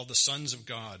be called the sons of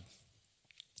God.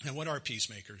 And what are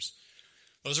peacemakers?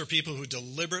 Those are people who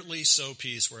deliberately sow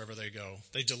peace wherever they go.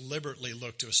 They deliberately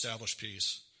look to establish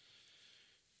peace.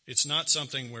 It's not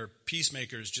something where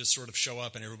peacemakers just sort of show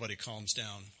up and everybody calms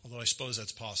down, although I suppose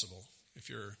that's possible if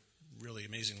you're really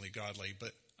amazingly godly.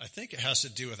 But I think it has to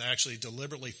do with actually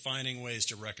deliberately finding ways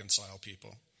to reconcile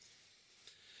people.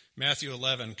 Matthew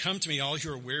 11, come to me, all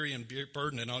who are weary and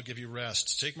burdened, and I'll give you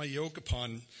rest. Take my yoke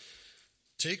upon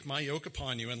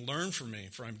you and learn from me,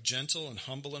 for I'm gentle and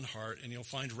humble in heart, and you'll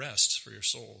find rest for your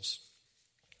souls.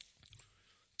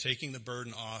 Taking the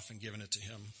burden off and giving it to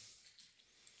him.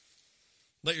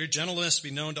 Let your gentleness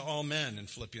be known to all men, in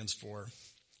Philippians 4.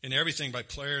 In everything, by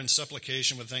prayer and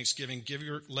supplication with thanksgiving,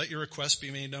 let your requests be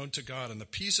made known to God, and the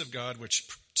peace of God, which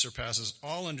surpasses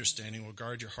all understanding, will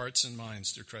guard your hearts and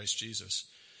minds through Christ Jesus.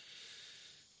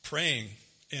 Praying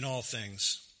in all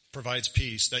things provides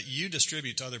peace that you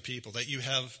distribute to other people, that you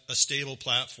have a stable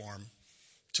platform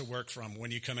to work from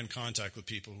when you come in contact with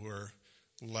people who are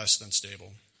less than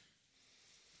stable.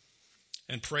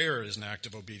 And prayer is an act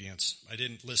of obedience. I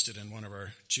didn't list it in one of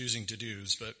our choosing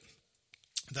to-dos, but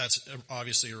that's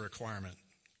obviously a requirement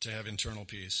to have internal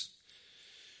peace.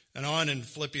 And on in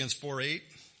Philippians 4:8,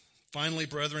 finally,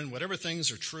 brethren, whatever things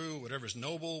are true, whatever is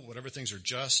noble, whatever things are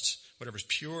just, whatever is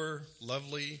pure,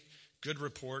 lovely, good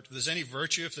report, if there's any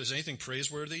virtue, if there's anything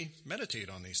praiseworthy, meditate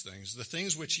on these things. The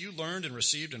things which you learned and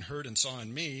received and heard and saw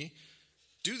in me,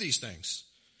 do these things,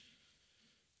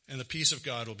 and the peace of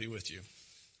God will be with you.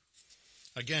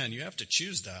 Again, you have to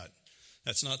choose that.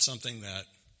 That's not something that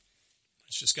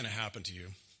it's just going to happen to you.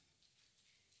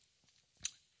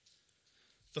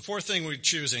 The fourth thing we're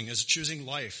choosing is choosing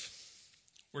life.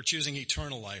 We're choosing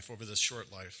eternal life over this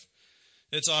short life.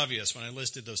 It's obvious when I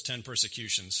listed those 10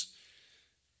 persecutions.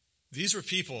 These were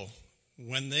people,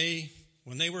 when they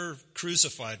were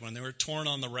crucified, when they were torn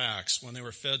on the racks, when they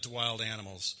were fed to wild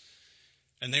animals,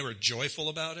 and they were joyful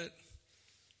about it,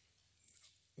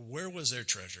 where was their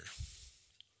treasure?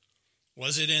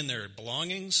 Was it in their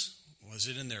belongings? Was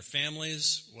it in their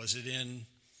families? Was it in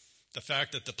the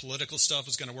fact that the political stuff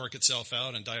is going to work itself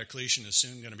out and Diocletian is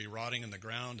soon going to be rotting in the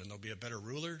ground and there'll be a better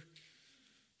ruler?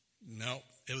 No,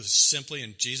 it was simply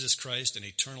in Jesus Christ and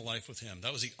eternal life with him.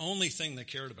 That was the only thing they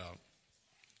cared about.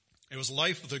 It was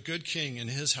life with a good king in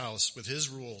his house with his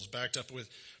rules backed up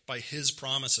by his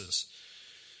promises.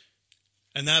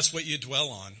 And that's what you dwell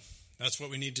on. That's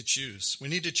what we need to choose. We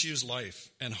need to choose life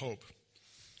and hope.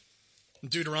 In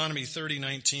Deuteronomy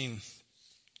 30:19,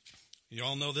 you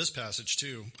all know this passage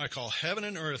too. I call heaven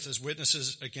and earth as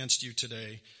witnesses against you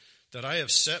today, that I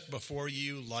have set before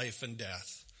you life and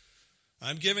death.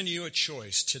 I'm giving you a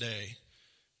choice today.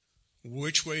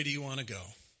 Which way do you want to go?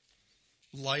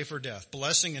 Life or death?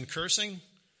 Blessing and cursing?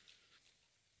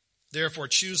 Therefore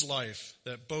choose life,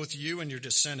 that both you and your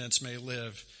descendants may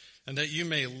live, and that you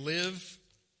may love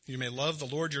the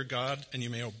Lord your God, and you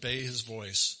may obey his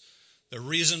voice. The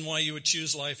reason why you would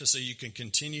choose life is so you can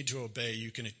continue to obey,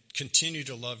 you can continue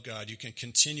to love God, you can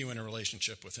continue in a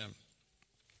relationship with him.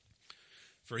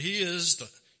 For he is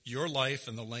your life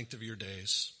and the length of your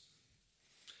days.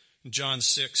 In John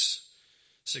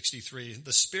 6:63,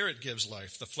 the Spirit gives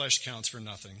life, the flesh counts for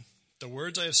nothing. The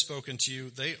words I have spoken to you,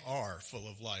 they are full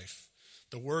of life.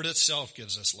 The word itself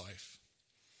gives us life.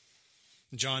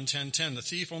 In John 10:10, the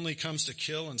thief only comes to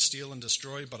kill and steal and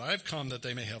destroy, but I've come that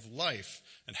they may have life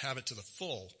and have it to the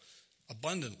full,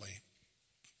 abundantly.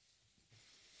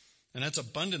 And that's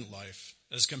abundant life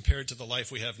as compared to the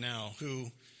life we have now,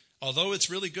 who, although it's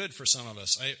really good for some of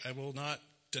us, I will not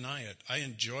deny it. I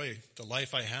enjoy the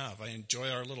life I have. I enjoy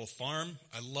our little farm.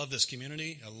 I love this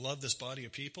community. I love this body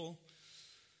of people.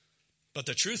 But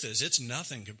the truth is, it's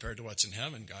nothing compared to what's in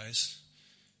heaven, guys.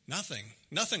 Nothing.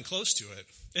 Nothing close to it.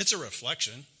 It's a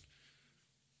reflection,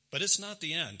 but it's not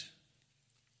the end.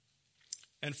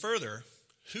 And further,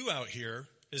 who out here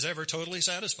is ever totally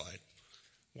satisfied?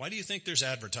 Why do you think there's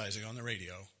advertising on the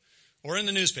radio or in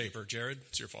the newspaper, Jared?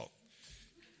 It's your fault.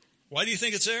 Why do you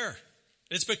think it's there?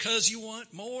 It's because you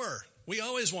want more. We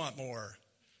always want more.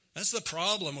 That's the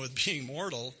problem with being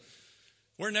mortal.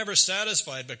 We're never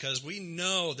satisfied because we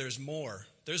know there's more.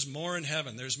 There's more in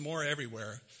heaven. There's more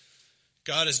everywhere.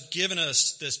 God has given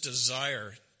us this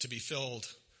desire to be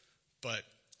filled, but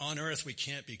on earth we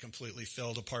can't be completely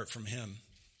filled apart from him.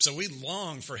 So we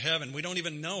long for heaven. We don't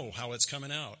even know how it's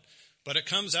coming out. But it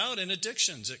comes out in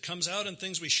addictions. It comes out in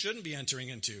things we shouldn't be entering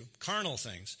into, carnal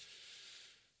things.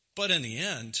 But in the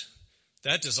end,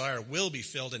 that desire will be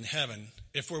filled in heaven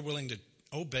if we're willing to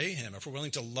obey him, if we're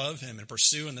willing to love him and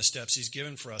pursue in the steps he's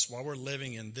given for us while we're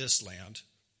living in this land.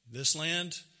 This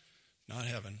land, not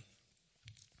heaven.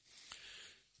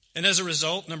 And as a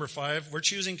result, number 5, we're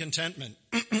choosing contentment.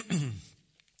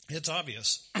 It's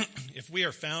obvious. If we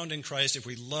are found in Christ, if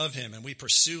we love him and we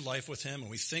pursue life with him and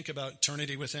we think about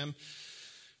eternity with him,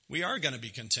 we are going to be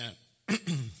content.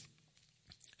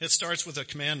 It starts with the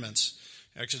commandments.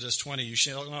 Exodus 20, you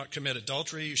shall not commit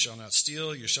adultery, you shall not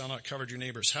steal, you shall not covet your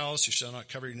neighbor's house, you shall not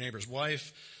covet your neighbor's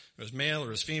wife, or his male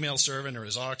or his female servant, or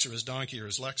his ox or his donkey or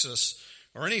his Lexus,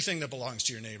 or anything that belongs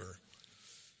to your neighbor.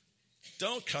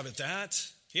 Don't covet that.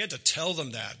 He had to tell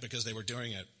them that because they were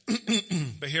doing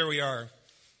it. But here we are.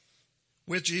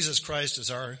 With Jesus Christ as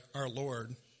our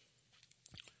Lord,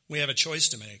 we have a choice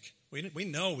to make. We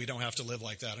know we don't have to live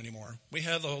like that anymore. We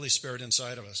have the Holy Spirit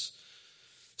inside of us.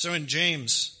 So in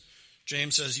James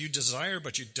says, you desire,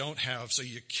 but you don't have, so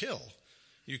you kill.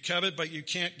 You covet, but you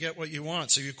can't get what you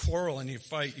want, so you quarrel and you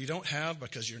fight. You don't have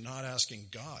because you're not asking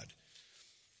God.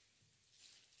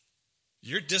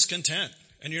 You're discontent,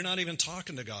 and you're not even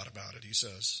talking to God about it, he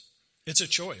says. It's a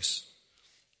choice.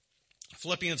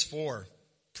 Philippians 4,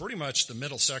 pretty much the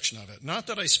middle section of it. Not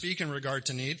that I speak in regard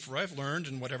to need, for I've learned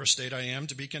in whatever state I am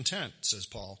to be content, says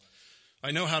Paul.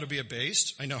 I know how to be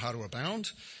abased. I know how to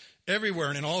abound. Everywhere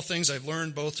and in all things I've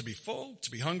learned both to be full,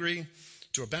 to be hungry,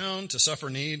 to abound, to suffer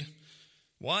need.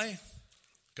 Why?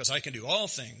 Because I can do all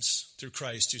things through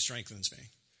Christ who strengthens me.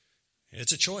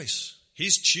 It's a choice.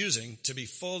 He's choosing to be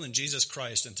full in Jesus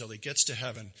Christ until he gets to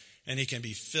heaven and he can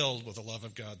be filled with the love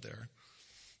of God there.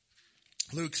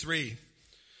 Luke 3,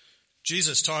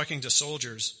 Jesus talking to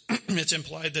soldiers. It's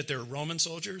implied that they're Roman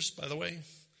soldiers, by the way.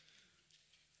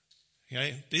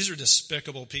 Okay? These are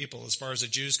despicable people as far as the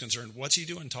Jews concerned. What's he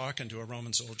doing talking to a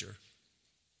Roman soldier?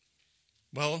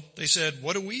 Well, they said,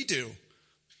 what do we do?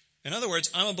 In other words,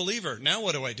 I'm a believer. Now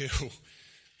what do I do?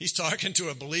 He's talking to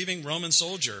a believing Roman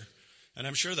soldier. And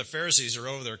I'm sure the Pharisees are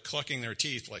over there clucking their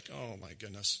teeth like, oh my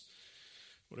goodness,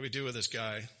 what do we do with this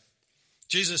guy?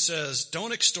 Jesus says,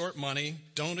 don't extort money.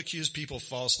 Don't accuse people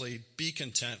falsely. Be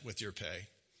content with your pay.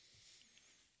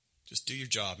 Just do your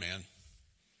job, man.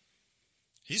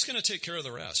 He's going to take care of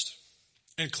the rest.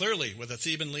 And clearly, with the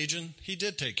Theban legion, he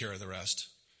did take care of the rest.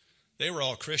 They were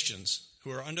all Christians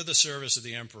who are under the service of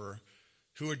the emperor,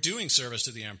 who are doing service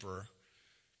to the emperor,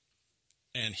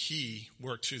 and he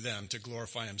worked through them to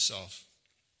glorify himself.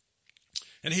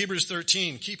 In Hebrews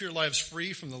 13, keep your lives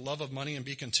free from the love of money and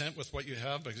be content with what you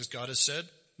have, because God has said,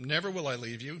 never will I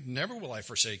leave you, never will I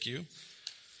forsake you.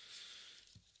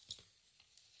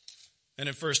 And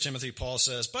in 1 Timothy, Paul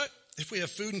says, but if we have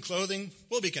food and clothing,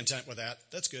 we'll be content with that.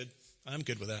 That's good. I'm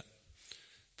good with that.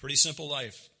 Pretty simple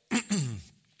life.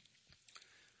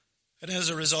 And as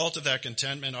a result of that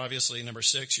contentment, obviously, number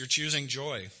 6, you're choosing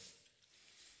joy.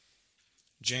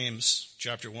 James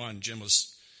chapter 1, Jim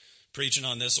was preaching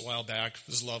on this a while back. It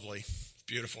was lovely,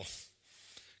 beautiful.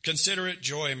 Consider it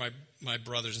joy, my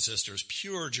brothers and sisters,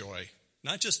 pure joy.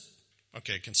 Not just,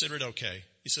 okay, consider it okay.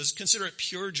 He says, consider it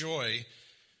pure joy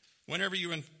whenever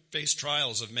you face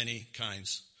trials of many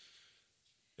kinds.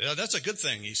 Yeah, that's a good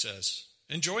thing, he says.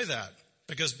 Enjoy that.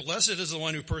 Because blessed is the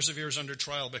one who perseveres under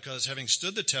trial, because having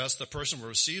stood the test, the person will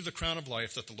receive the crown of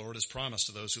life that the Lord has promised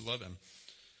to those who love him.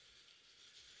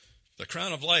 The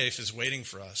crown of life is waiting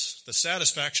for us. The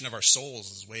satisfaction of our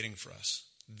souls is waiting for us.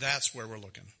 That's where we're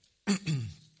looking.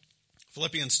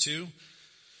 Philippians 2,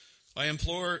 I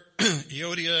implore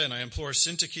Euodia and I implore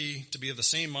Syntyche to be of the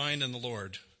same mind in the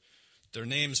Lord. Their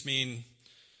names mean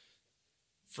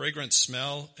fragrant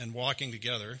smell and walking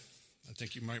together. I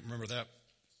think you might remember that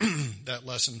that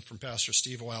lesson from Pastor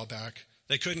Steve a while back.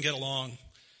 They couldn't get along.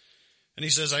 And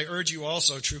he says, I urge you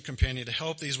also, true companion, to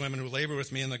help these women who labor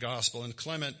with me in the gospel, and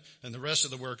Clement and the rest of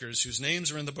the workers whose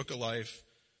names are in the book of life.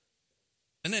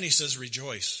 And then he says,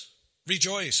 rejoice.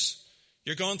 Rejoice.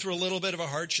 You're going through a little bit of a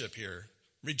hardship here.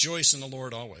 Rejoice in the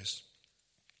Lord always.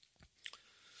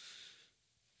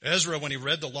 Ezra, when he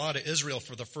read the law to Israel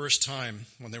for the first time,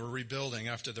 when they were rebuilding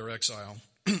after their exile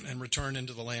and returned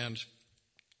into the land,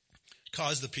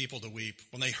 caused the people to weep.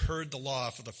 When they heard the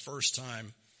law for the first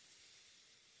time,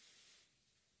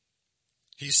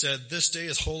 he said, this day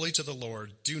is holy to the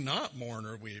Lord. Do not mourn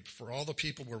or weep, for all the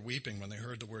people were weeping when they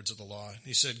heard the words of the law.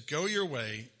 He said, go your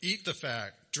way, eat the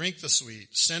fat, drink the sweet,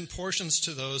 send portions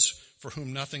to those for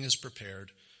whom nothing is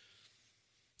prepared.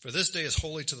 For this day is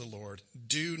holy to the Lord.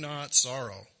 Do not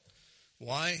sorrow.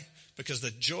 Why? Because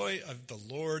the joy of the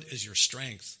Lord is your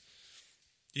strength.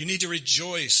 You need to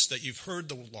rejoice that you've heard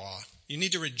the law. You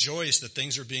need to rejoice that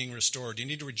things are being restored. You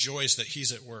need to rejoice that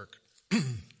he's at work.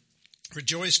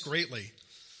 Rejoice greatly.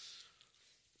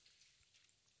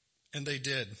 And they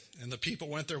did. And the people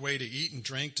went their way to eat and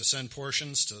drink, to send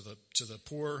portions to the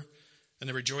poor. And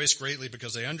they rejoiced greatly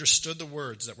because they understood the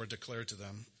words that were declared to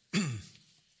them.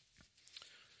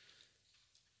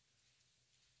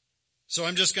 So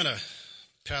I'm just going to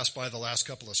pass by the last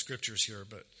couple of scriptures here,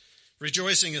 but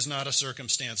rejoicing is not a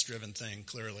circumstance-driven thing,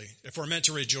 clearly. If we're meant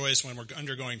to rejoice when we're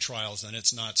undergoing trials, then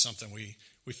it's not something we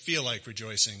feel like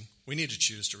rejoicing. We need to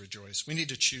choose to rejoice. We need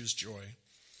to choose joy.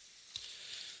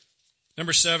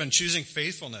 Number 7, choosing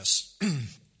faithfulness.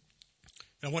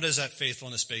 And what is that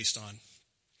faithfulness based on?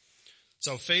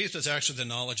 So faith is actually the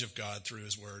knowledge of God through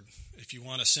his word. If you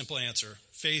want a simple answer,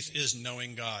 faith is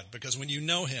knowing God, because when you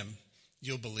know him,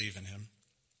 you'll believe in him.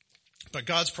 But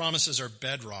God's promises are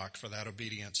bedrock for that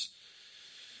obedience.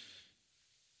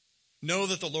 Know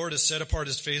that the Lord has set apart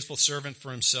his faithful servant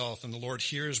for himself, and the Lord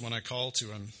hears when I call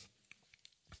to him.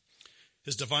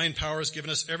 His divine power has given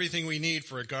us everything we need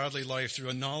for a godly life through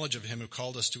a knowledge of him who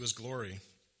called us to his glory.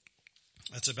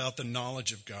 That's about the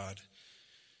knowledge of God.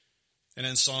 And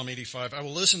in Psalm 85, I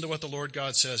will listen to what the Lord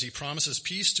God says. He promises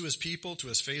peace to his people, to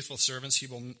his faithful servants. He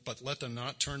will, but let them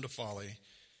not turn to folly.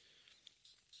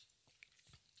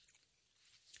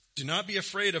 Do not be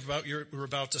afraid of what you're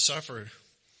about to suffer.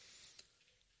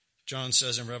 John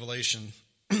says in Revelation,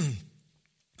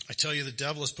 I tell you, the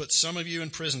devil has put some of you in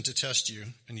prison to test you,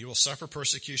 and you will suffer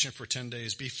persecution for 10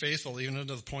 days. Be faithful even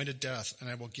unto the point of death, and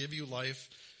I will give you life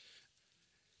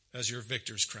as your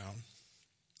victor's crown.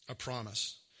 A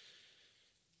promise.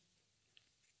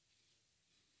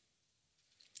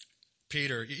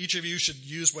 Peter, each of you should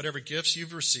use whatever gifts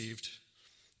you've received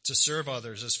to serve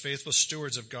others as faithful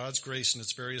stewards of God's grace in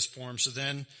its various forms. So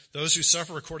then those who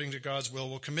suffer according to God's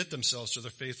will commit themselves to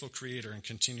their faithful Creator and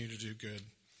continue to do good.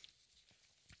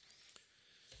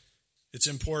 It's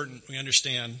important we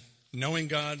understand Knowing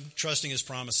God, trusting his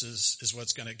promises is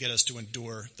what's going to get us to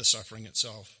endure the suffering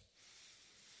itself.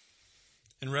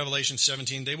 In Revelation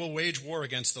 17, they will wage war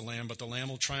against the Lamb, but the Lamb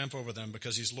will triumph over them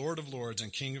because he's Lord of lords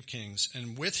and King of kings.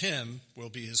 And with him will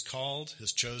be his called,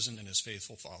 his chosen, and his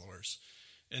faithful followers.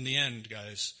 In the end,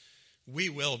 guys, we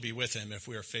will be with him if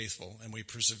we are faithful and we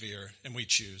persevere and we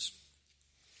choose.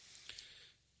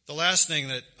 The last thing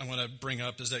that I want to bring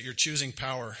up is that you're choosing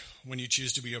power when you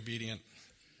choose to be obedient.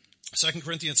 2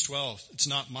 Corinthians 12, it's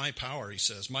not my power, he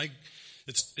says.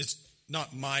 It's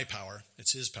not my power,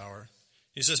 it's his power.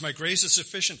 He says, my grace is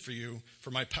sufficient for you,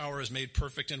 for my power is made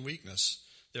perfect in weakness.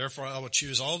 Therefore, I will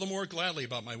choose all the more gladly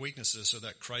about my weaknesses so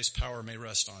that Christ's power may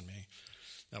rest on me.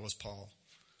 That was Paul.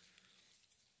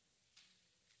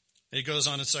 He goes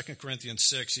on in 2 Corinthians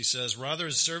 6, he says, rather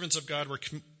as servants of God,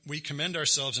 we commend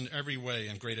ourselves in every way,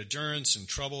 in great endurance, in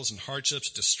troubles and hardships,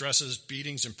 distresses,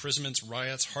 beatings, imprisonments,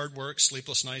 riots, hard work,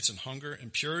 sleepless nights, and hunger, in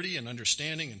purity and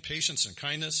understanding, in patience and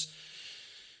kindness,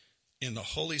 in the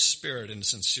Holy Spirit and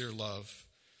sincere love,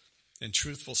 in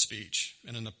truthful speech,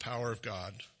 and in the power of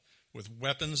God, with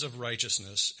weapons of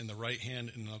righteousness in the right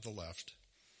hand and of the left.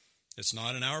 It's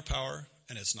not in our power,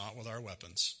 and it's not with our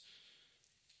weapons.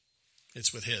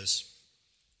 It's with his.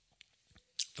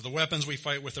 For the weapons we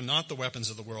fight with are not the weapons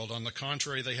of the world. On the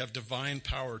contrary, they have divine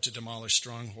power to demolish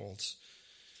strongholds.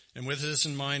 And with this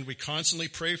in mind, we constantly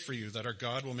pray for you that our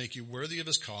God will make you worthy of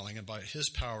his calling, and by his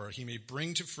power he may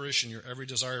bring to fruition your every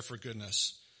desire for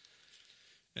goodness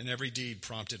and every deed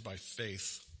prompted by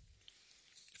faith.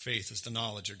 Faith is the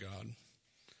knowledge of God.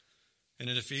 And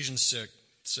in Ephesians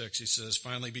 6, he says,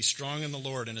 finally, be strong in the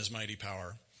Lord and his mighty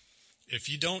power. If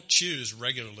you don't choose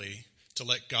regularly to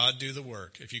let God do the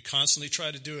work, if you constantly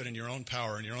try to do it in your own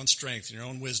power, in your own strength, in your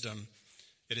own wisdom,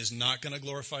 it is not going to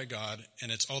glorify God,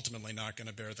 and it's ultimately not going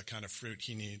to bear the kind of fruit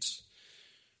he needs.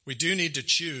 We do need to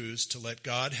choose to let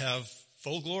God have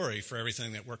full glory for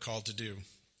everything that we're called to do,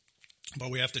 but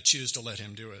we have to choose to let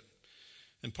him do it.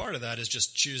 And part of that is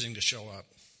just choosing to show up.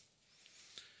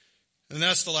 And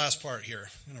that's the last part here.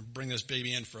 I'm going to bring this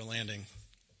baby in for a landing.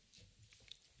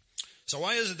 So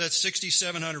why is it that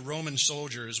 6,700 Roman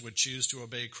soldiers would choose to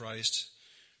obey Christ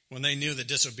when they knew that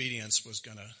disobedience was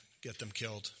going to get them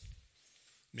killed?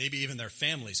 Maybe even their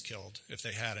families killed, if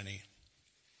they had any.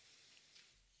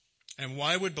 And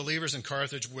why would believers in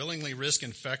Carthage willingly risk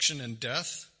infection and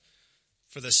death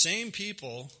for the same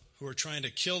people who were trying to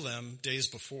kill them days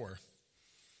before,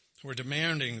 who were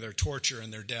demanding their torture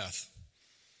and their death?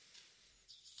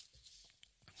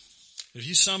 If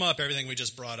you sum up everything we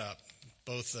just brought up,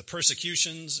 both the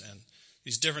persecutions and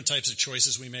these different types of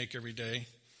choices we make every day,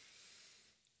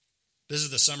 this is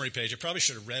the summary page. I probably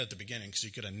should have read at the beginning because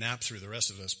you could have napped through the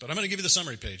rest of this, but I'm going to give you the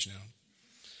summary page now.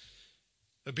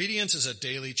 Obedience is a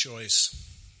daily choice.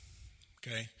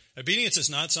 Okay? Obedience is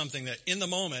not something that in the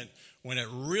moment, when it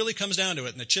really comes down to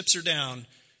it and the chips are down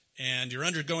and you're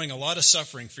undergoing a lot of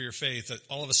suffering for your faith, that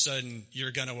all of a sudden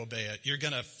you're going to obey it. You're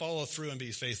going to follow through and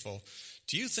be faithful.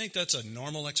 Do you think that's a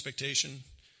normal expectation?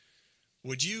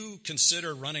 Would you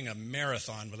consider running a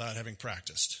marathon without having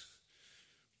practiced?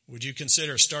 Would you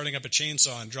consider starting up a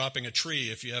chainsaw and dropping a tree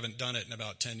if you haven't done it in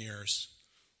about 10 years?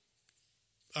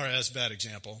 All right, that's a bad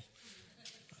example.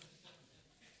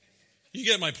 You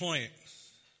get my point.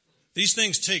 These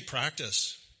things take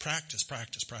practice.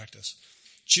 Practice.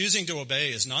 Choosing to obey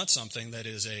is not something that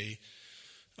is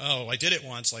I did it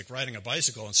once, like riding a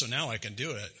bicycle, and so now I can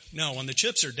do it. No, when the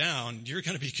chips are down, you're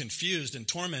going to be confused and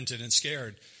tormented and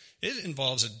scared. It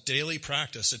involves a daily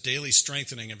practice, a daily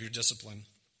strengthening of your discipline.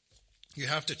 You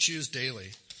have to choose daily.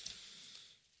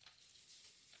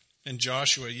 And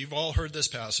Joshua, you've all heard this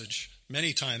passage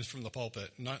many times from the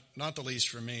pulpit, not the least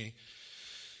from me.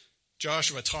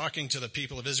 Joshua talking to the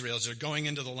people of Israel as they're going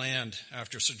into the land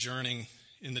after sojourning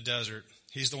in the desert.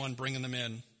 He's the one bringing them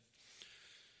in.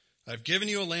 I've given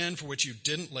you a land for which you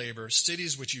didn't labor,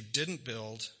 cities which you didn't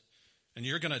build, and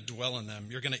you're going to dwell in them.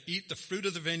 You're going to eat the fruit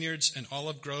of the vineyards and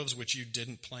olive groves which you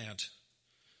didn't plant.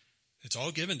 It's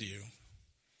all given to you.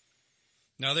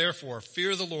 Now therefore,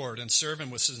 fear the Lord and serve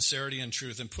him with sincerity and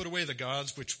truth, and put away the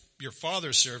gods which your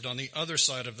fathers served on the other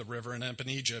side of the river and up in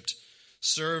Egypt.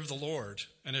 Serve the Lord.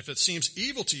 And if it seems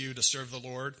evil to you to serve the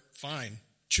Lord, fine.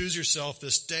 Choose yourself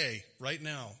this day, right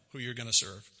now, who you're going to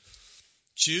serve.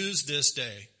 Choose this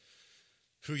day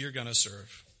who you're going to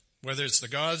serve. Whether it's the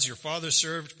gods your fathers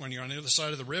served when you're on the other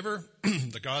side of the river,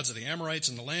 the gods of the Amorites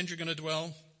in the land you're going to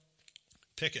dwell,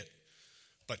 pick it.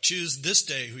 But choose this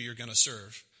day who you're going to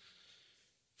serve.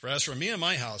 For as for me and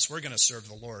my house, we're going to serve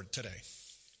the Lord today.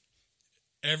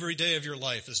 Every day of your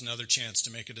life is another chance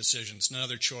to make a decision. It's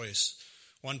another choice.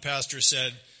 One pastor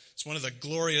said, It's one of the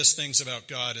glorious things about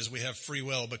God is we have free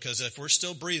will, because if we're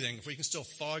still breathing, if we can still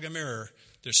fog a mirror,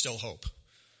 there's still hope.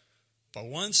 But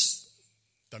once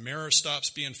the mirror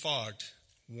stops being fogged,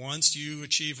 once you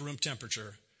achieve room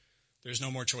temperature, there's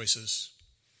no more choices.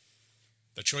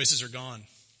 The choices are gone.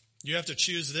 You have to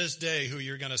choose this day who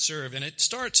you're going to serve, and it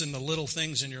starts in the little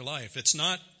things in your life. It's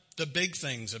not the big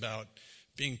things about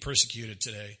being persecuted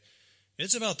today.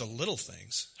 It's about the little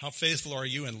things. How faithful are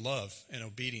you in love and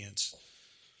obedience?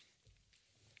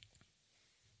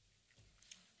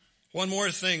 One more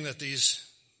thing that these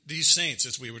saints,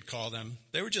 as we would call them,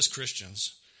 they were just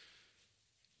Christians.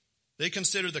 They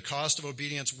considered the cost of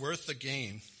obedience worth the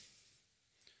gain.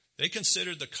 They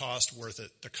considered the cost worth it.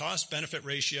 The cost-benefit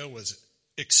ratio was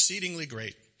exceedingly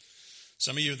great.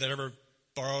 Some of you that ever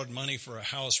borrowed money for a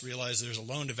house realize there's a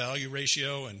loan-to-value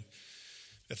ratio, and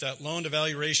if that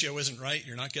loan-to-value ratio isn't right,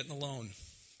 you're not getting the loan.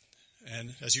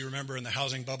 And as you remember in the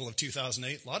housing bubble of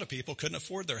 2008, a lot of people couldn't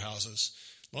afford their houses.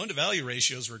 Loan-to-value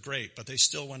ratios were great, but they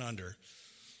still went under.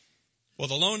 Well,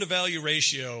 the loan-to-value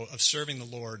ratio of serving the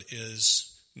Lord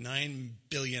is 9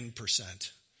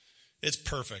 billion%. It's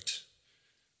perfect.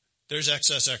 There's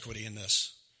excess equity in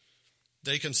this.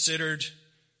 They considered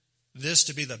this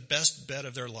to be the best bet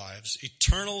of their lives.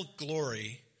 Eternal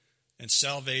glory and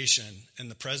salvation in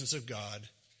the presence of God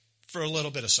for a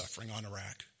little bit of suffering on a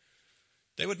rack.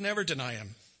 They would never deny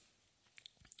him.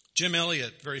 Jim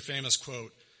Elliot, very famous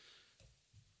quote,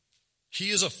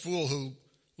 he is no fool who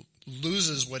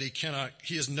loses what he cannot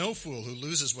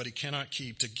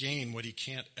keep to gain what he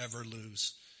can't ever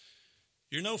lose.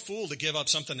 You're no fool to give up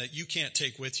something that you can't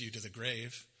take with you to the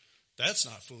grave. That's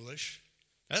not foolish.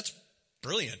 That's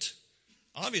brilliant.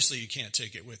 Obviously you can't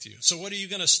take it with you. So what are you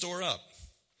going to store up?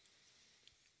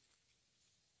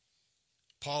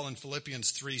 Paul in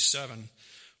Philippians 3:7,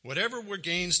 whatever were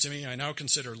gains to me, I now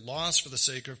consider loss for the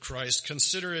sake of Christ.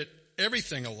 Consider it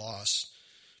everything a loss,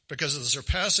 because of the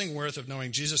surpassing worth of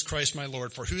knowing Jesus Christ my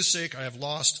Lord, for whose sake I have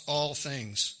lost all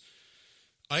things.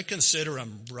 I consider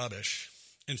them rubbish.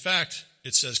 In fact,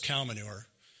 it says cow manure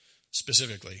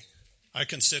specifically. I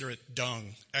consider it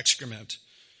dung, excrement,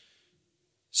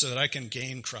 so that I can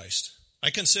gain Christ.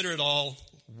 I consider it all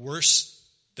worse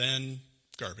than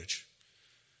garbage.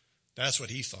 That's what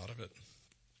he thought of it.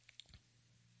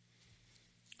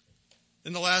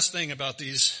 And the last thing about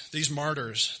these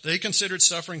martyrs, they considered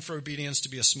suffering for obedience to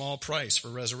be a small price for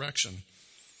resurrection.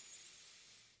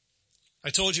 I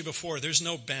told you before, there's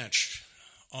no bench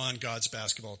on God's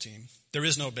basketball team. There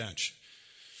is no bench.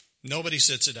 Nobody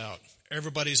sits it out.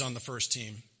 Everybody's on the first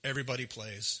team. Everybody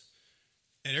plays.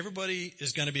 And everybody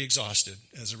is going to be exhausted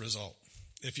as a result.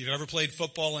 If you've ever played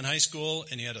football in high school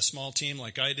and you had a small team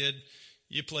like I did,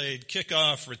 you played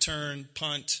kickoff, return,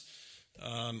 punt,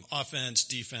 offense,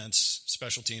 defense,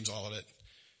 special teams, all of it.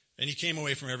 And you came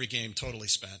away from every game totally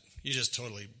spent. You just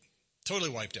totally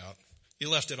wiped out. You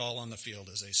left it all on the field,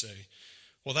 as they say.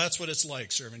 Well, that's what it's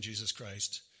like serving Jesus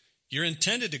Christ. You're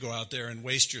intended to go out there and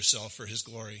waste yourself for his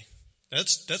glory.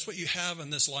 That's what you have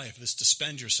in this life, is to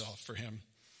spend yourself for him.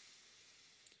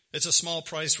 It's a small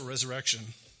price for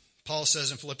resurrection. Paul says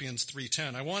in Philippians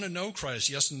 3:10, I want to know Christ,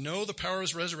 yes, know the power of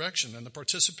his resurrection and to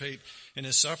participate in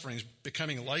his sufferings,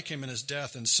 becoming like him in his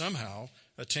death and somehow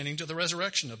attaining to the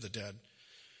resurrection of the dead. And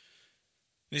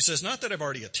he says, not that I've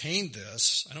already attained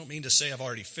this. I don't mean to say I've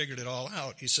already figured it all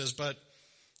out. He says, but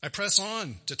I press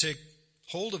on to take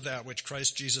hold of that which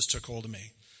Christ Jesus took hold of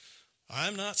me.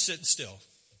 I'm not sitting still.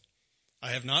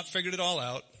 I have not figured it all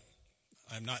out.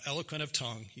 I'm not eloquent of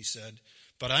tongue, he said.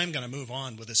 But I'm going to move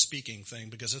on with this speaking thing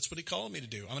because that's what he called me to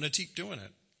do. I'm going to keep doing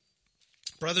it.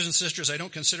 Brothers and sisters, I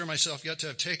don't consider myself yet to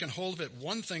have taken hold of it.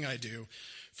 One thing I do,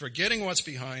 forgetting what's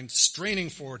behind, straining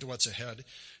forward to what's ahead,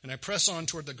 and I press on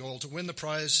toward the goal to win the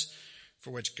prize for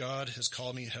which God has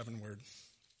called me heavenward.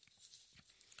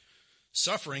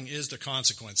 Suffering is the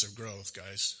consequence of growth,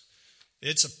 guys.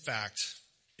 It's a fact.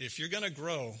 If you're going to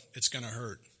grow, it's going to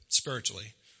hurt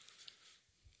spiritually.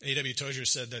 A.W. Tozer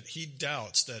said that he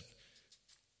doubts that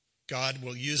God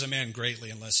will use a man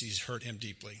greatly unless he's hurt him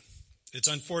deeply. It's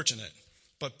unfortunate,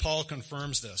 but Paul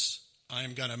confirms this. I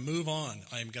am going to move on.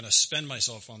 I am going to spend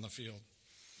myself on the field.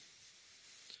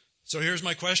 So here's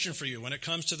my question for you. When it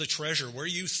comes to the treasure, where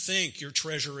you think your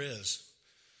treasure is,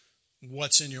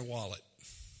 what's in your wallet?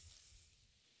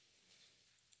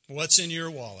 What's in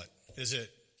your wallet? Is it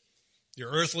your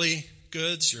earthly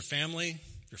goods, your family,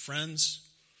 your friends,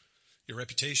 your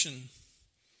reputation?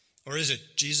 Or is it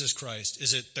Jesus Christ?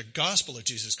 Is it the gospel of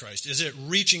Jesus Christ? Is it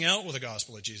reaching out with the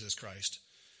gospel of Jesus Christ?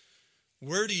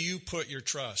 Where do you put your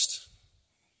trust?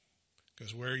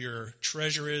 Because where your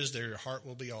treasure is, there your heart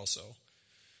will be also.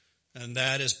 And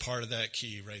that is part of that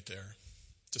key right there.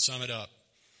 to sum it up.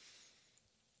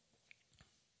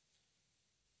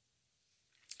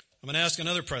 I'm going to ask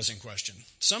another pressing question.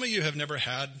 Some of you have never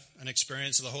had an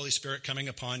experience of the Holy Spirit coming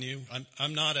upon you.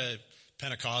 I'm not a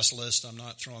Pentecostalist. I'm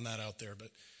not throwing that out there. But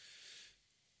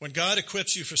when God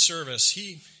equips you for service,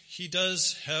 He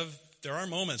does have, there are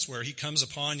moments where He comes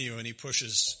upon you and He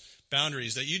pushes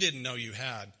boundaries that you didn't know you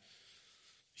had.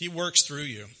 He works through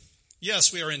you.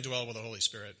 Yes, we are indwelled with the Holy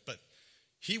Spirit, but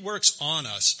He works on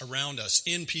us, around us,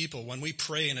 in people. When we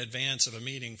pray in advance of a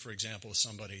meeting, for example, with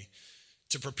somebody,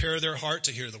 to prepare their heart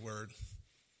to hear the word.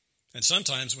 And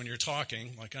sometimes when you're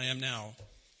talking, like I am now,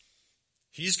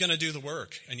 He's going to do the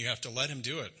work, and you have to let Him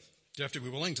do it. You have to be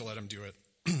willing to let Him do it.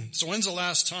 So when's the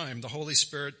last time the Holy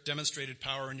Spirit demonstrated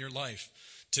power in your life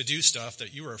to do stuff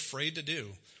that you were afraid to do,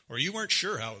 or you weren't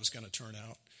sure how it was going to turn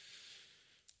out?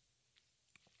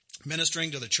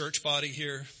 Ministering to the church body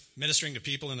here, ministering to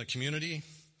people in the community,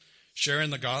 sharing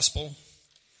the gospel.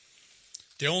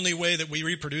 The only way that we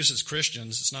reproduce as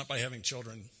Christians, it's not by having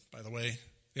children, by the way.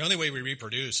 The only way we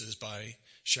reproduce is by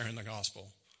sharing the gospel.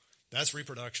 That's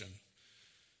reproduction.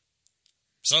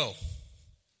 So,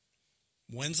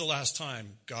 when's the last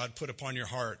time God put upon your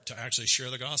heart to actually share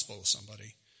the gospel with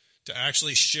somebody? To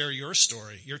actually share your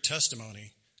story, your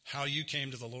testimony, how you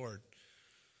came to the Lord?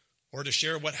 Or to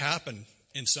share what happened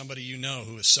in somebody you know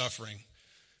who is suffering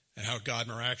and how God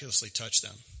miraculously touched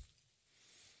them?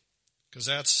 Because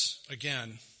that's,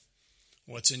 again,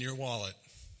 what's in your wallet.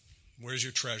 Where's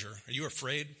your treasure? Are you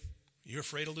afraid? Are you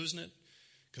afraid of losing it?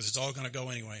 Because it's all going to go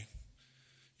anyway.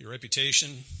 Your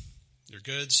reputation, your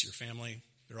goods, your family,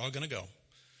 they're all going to go.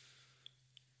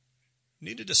 You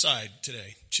need to decide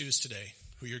today, choose today,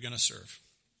 who you're going to serve.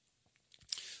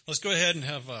 Let's go ahead and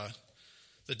have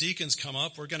the deacons come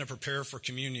up. We're going to prepare for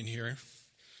communion here.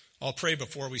 I'll pray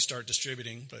before we start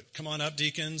distributing, but come on up,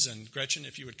 deacons, and Gretchen,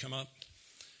 if you would come up.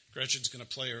 Gretchen's going to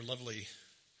play her lovely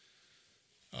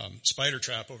spider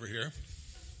trap over here.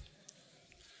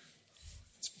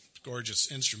 It's a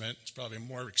gorgeous instrument. It's probably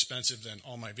more expensive than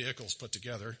all my vehicles put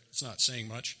together. It's not saying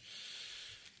much.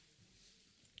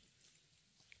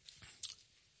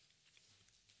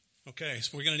 Okay,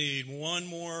 so we're going to need one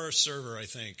more server, I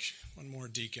think. One more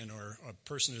deacon or a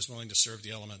person who's willing to serve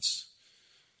the elements.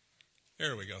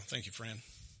 There we go. Thank you, Fran.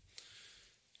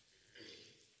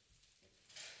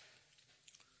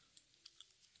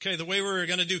 Okay, the way we're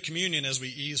going to do communion as we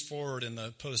ease forward in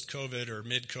the post-COVID or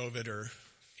mid-COVID or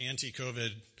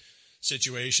anti-COVID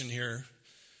situation here.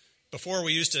 Before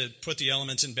we used to put the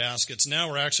elements in baskets.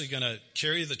 Now we're actually going to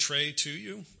carry the tray to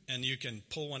you, and you can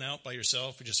pull one out by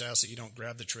yourself. We just ask that you don't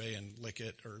grab the tray and lick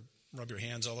it or rub your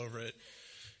hands all over it.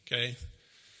 Okay?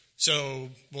 So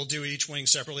we'll do each wing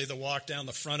separately. They'll walk down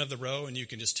the front of the row, and you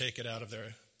can just take it out of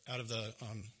the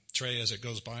tray as it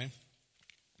goes by.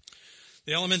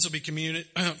 The elements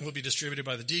will be distributed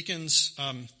by the deacons.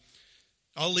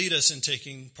 I'll lead us in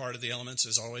taking part of the elements,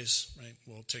 as always. Right?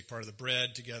 We'll take part of the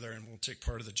bread together, and we'll take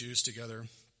part of the juice together.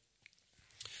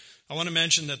 I want to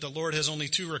mention that the Lord has only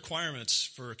 2 requirements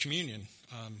for communion.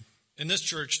 In this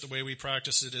church, the way we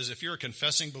practice it is if you're a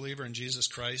confessing believer in Jesus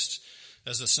Christ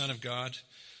as the Son of God,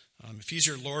 if He's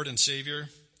your Lord and Savior,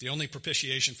 the only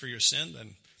propitiation for your sin,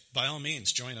 then by all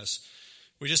means, join us.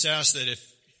 We just ask that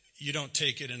if you don't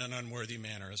take it in an unworthy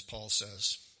manner, as Paul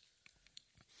says.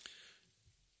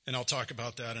 And I'll talk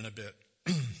about that in a bit.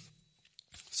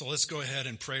 So let's go ahead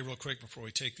and pray real quick before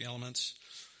we take the elements.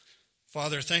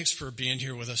 Father, thanks for being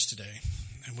here with us today.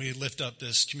 And we lift up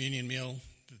this communion meal,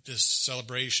 this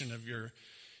celebration of your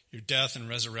death and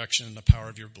resurrection and the power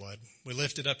of your blood. We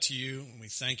lift it up to you, and we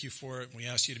thank you for it. And we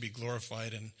ask you to be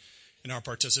glorified in our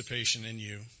participation in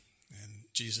you. In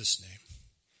Jesus' name.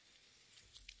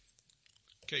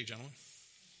 Okay, gentlemen.